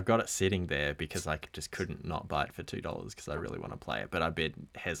got it sitting there because I just couldn't not buy it for $2 because I really want to play it. But I've been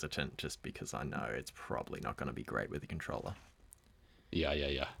hesitant just because I know it's probably not going to be great with a controller. Yeah,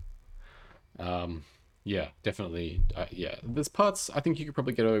 yeah, yeah. Yeah, definitely. Yeah, there's parts I think you could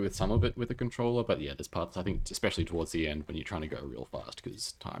probably get away with some of it with a controller, but yeah, there's parts I think, especially towards the end when you're trying to go real fast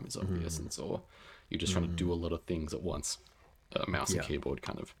because time is of the essence, or you're just trying to do a lot of things at once. Mouse and Yeah. keyboard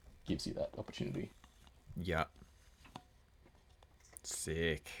kind of gives you that opportunity. Yeah.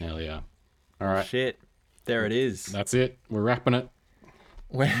 Sick. Hell yeah! All right, Shit. There it is. that's it. We're wrapping it.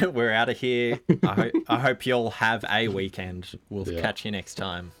 We're out of here. I hope you'll have a weekend. We'll Yeah. catch you next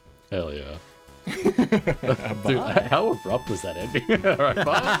time. Hell yeah! Dude, how abrupt was that ending? All right,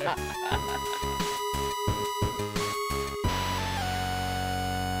 bye.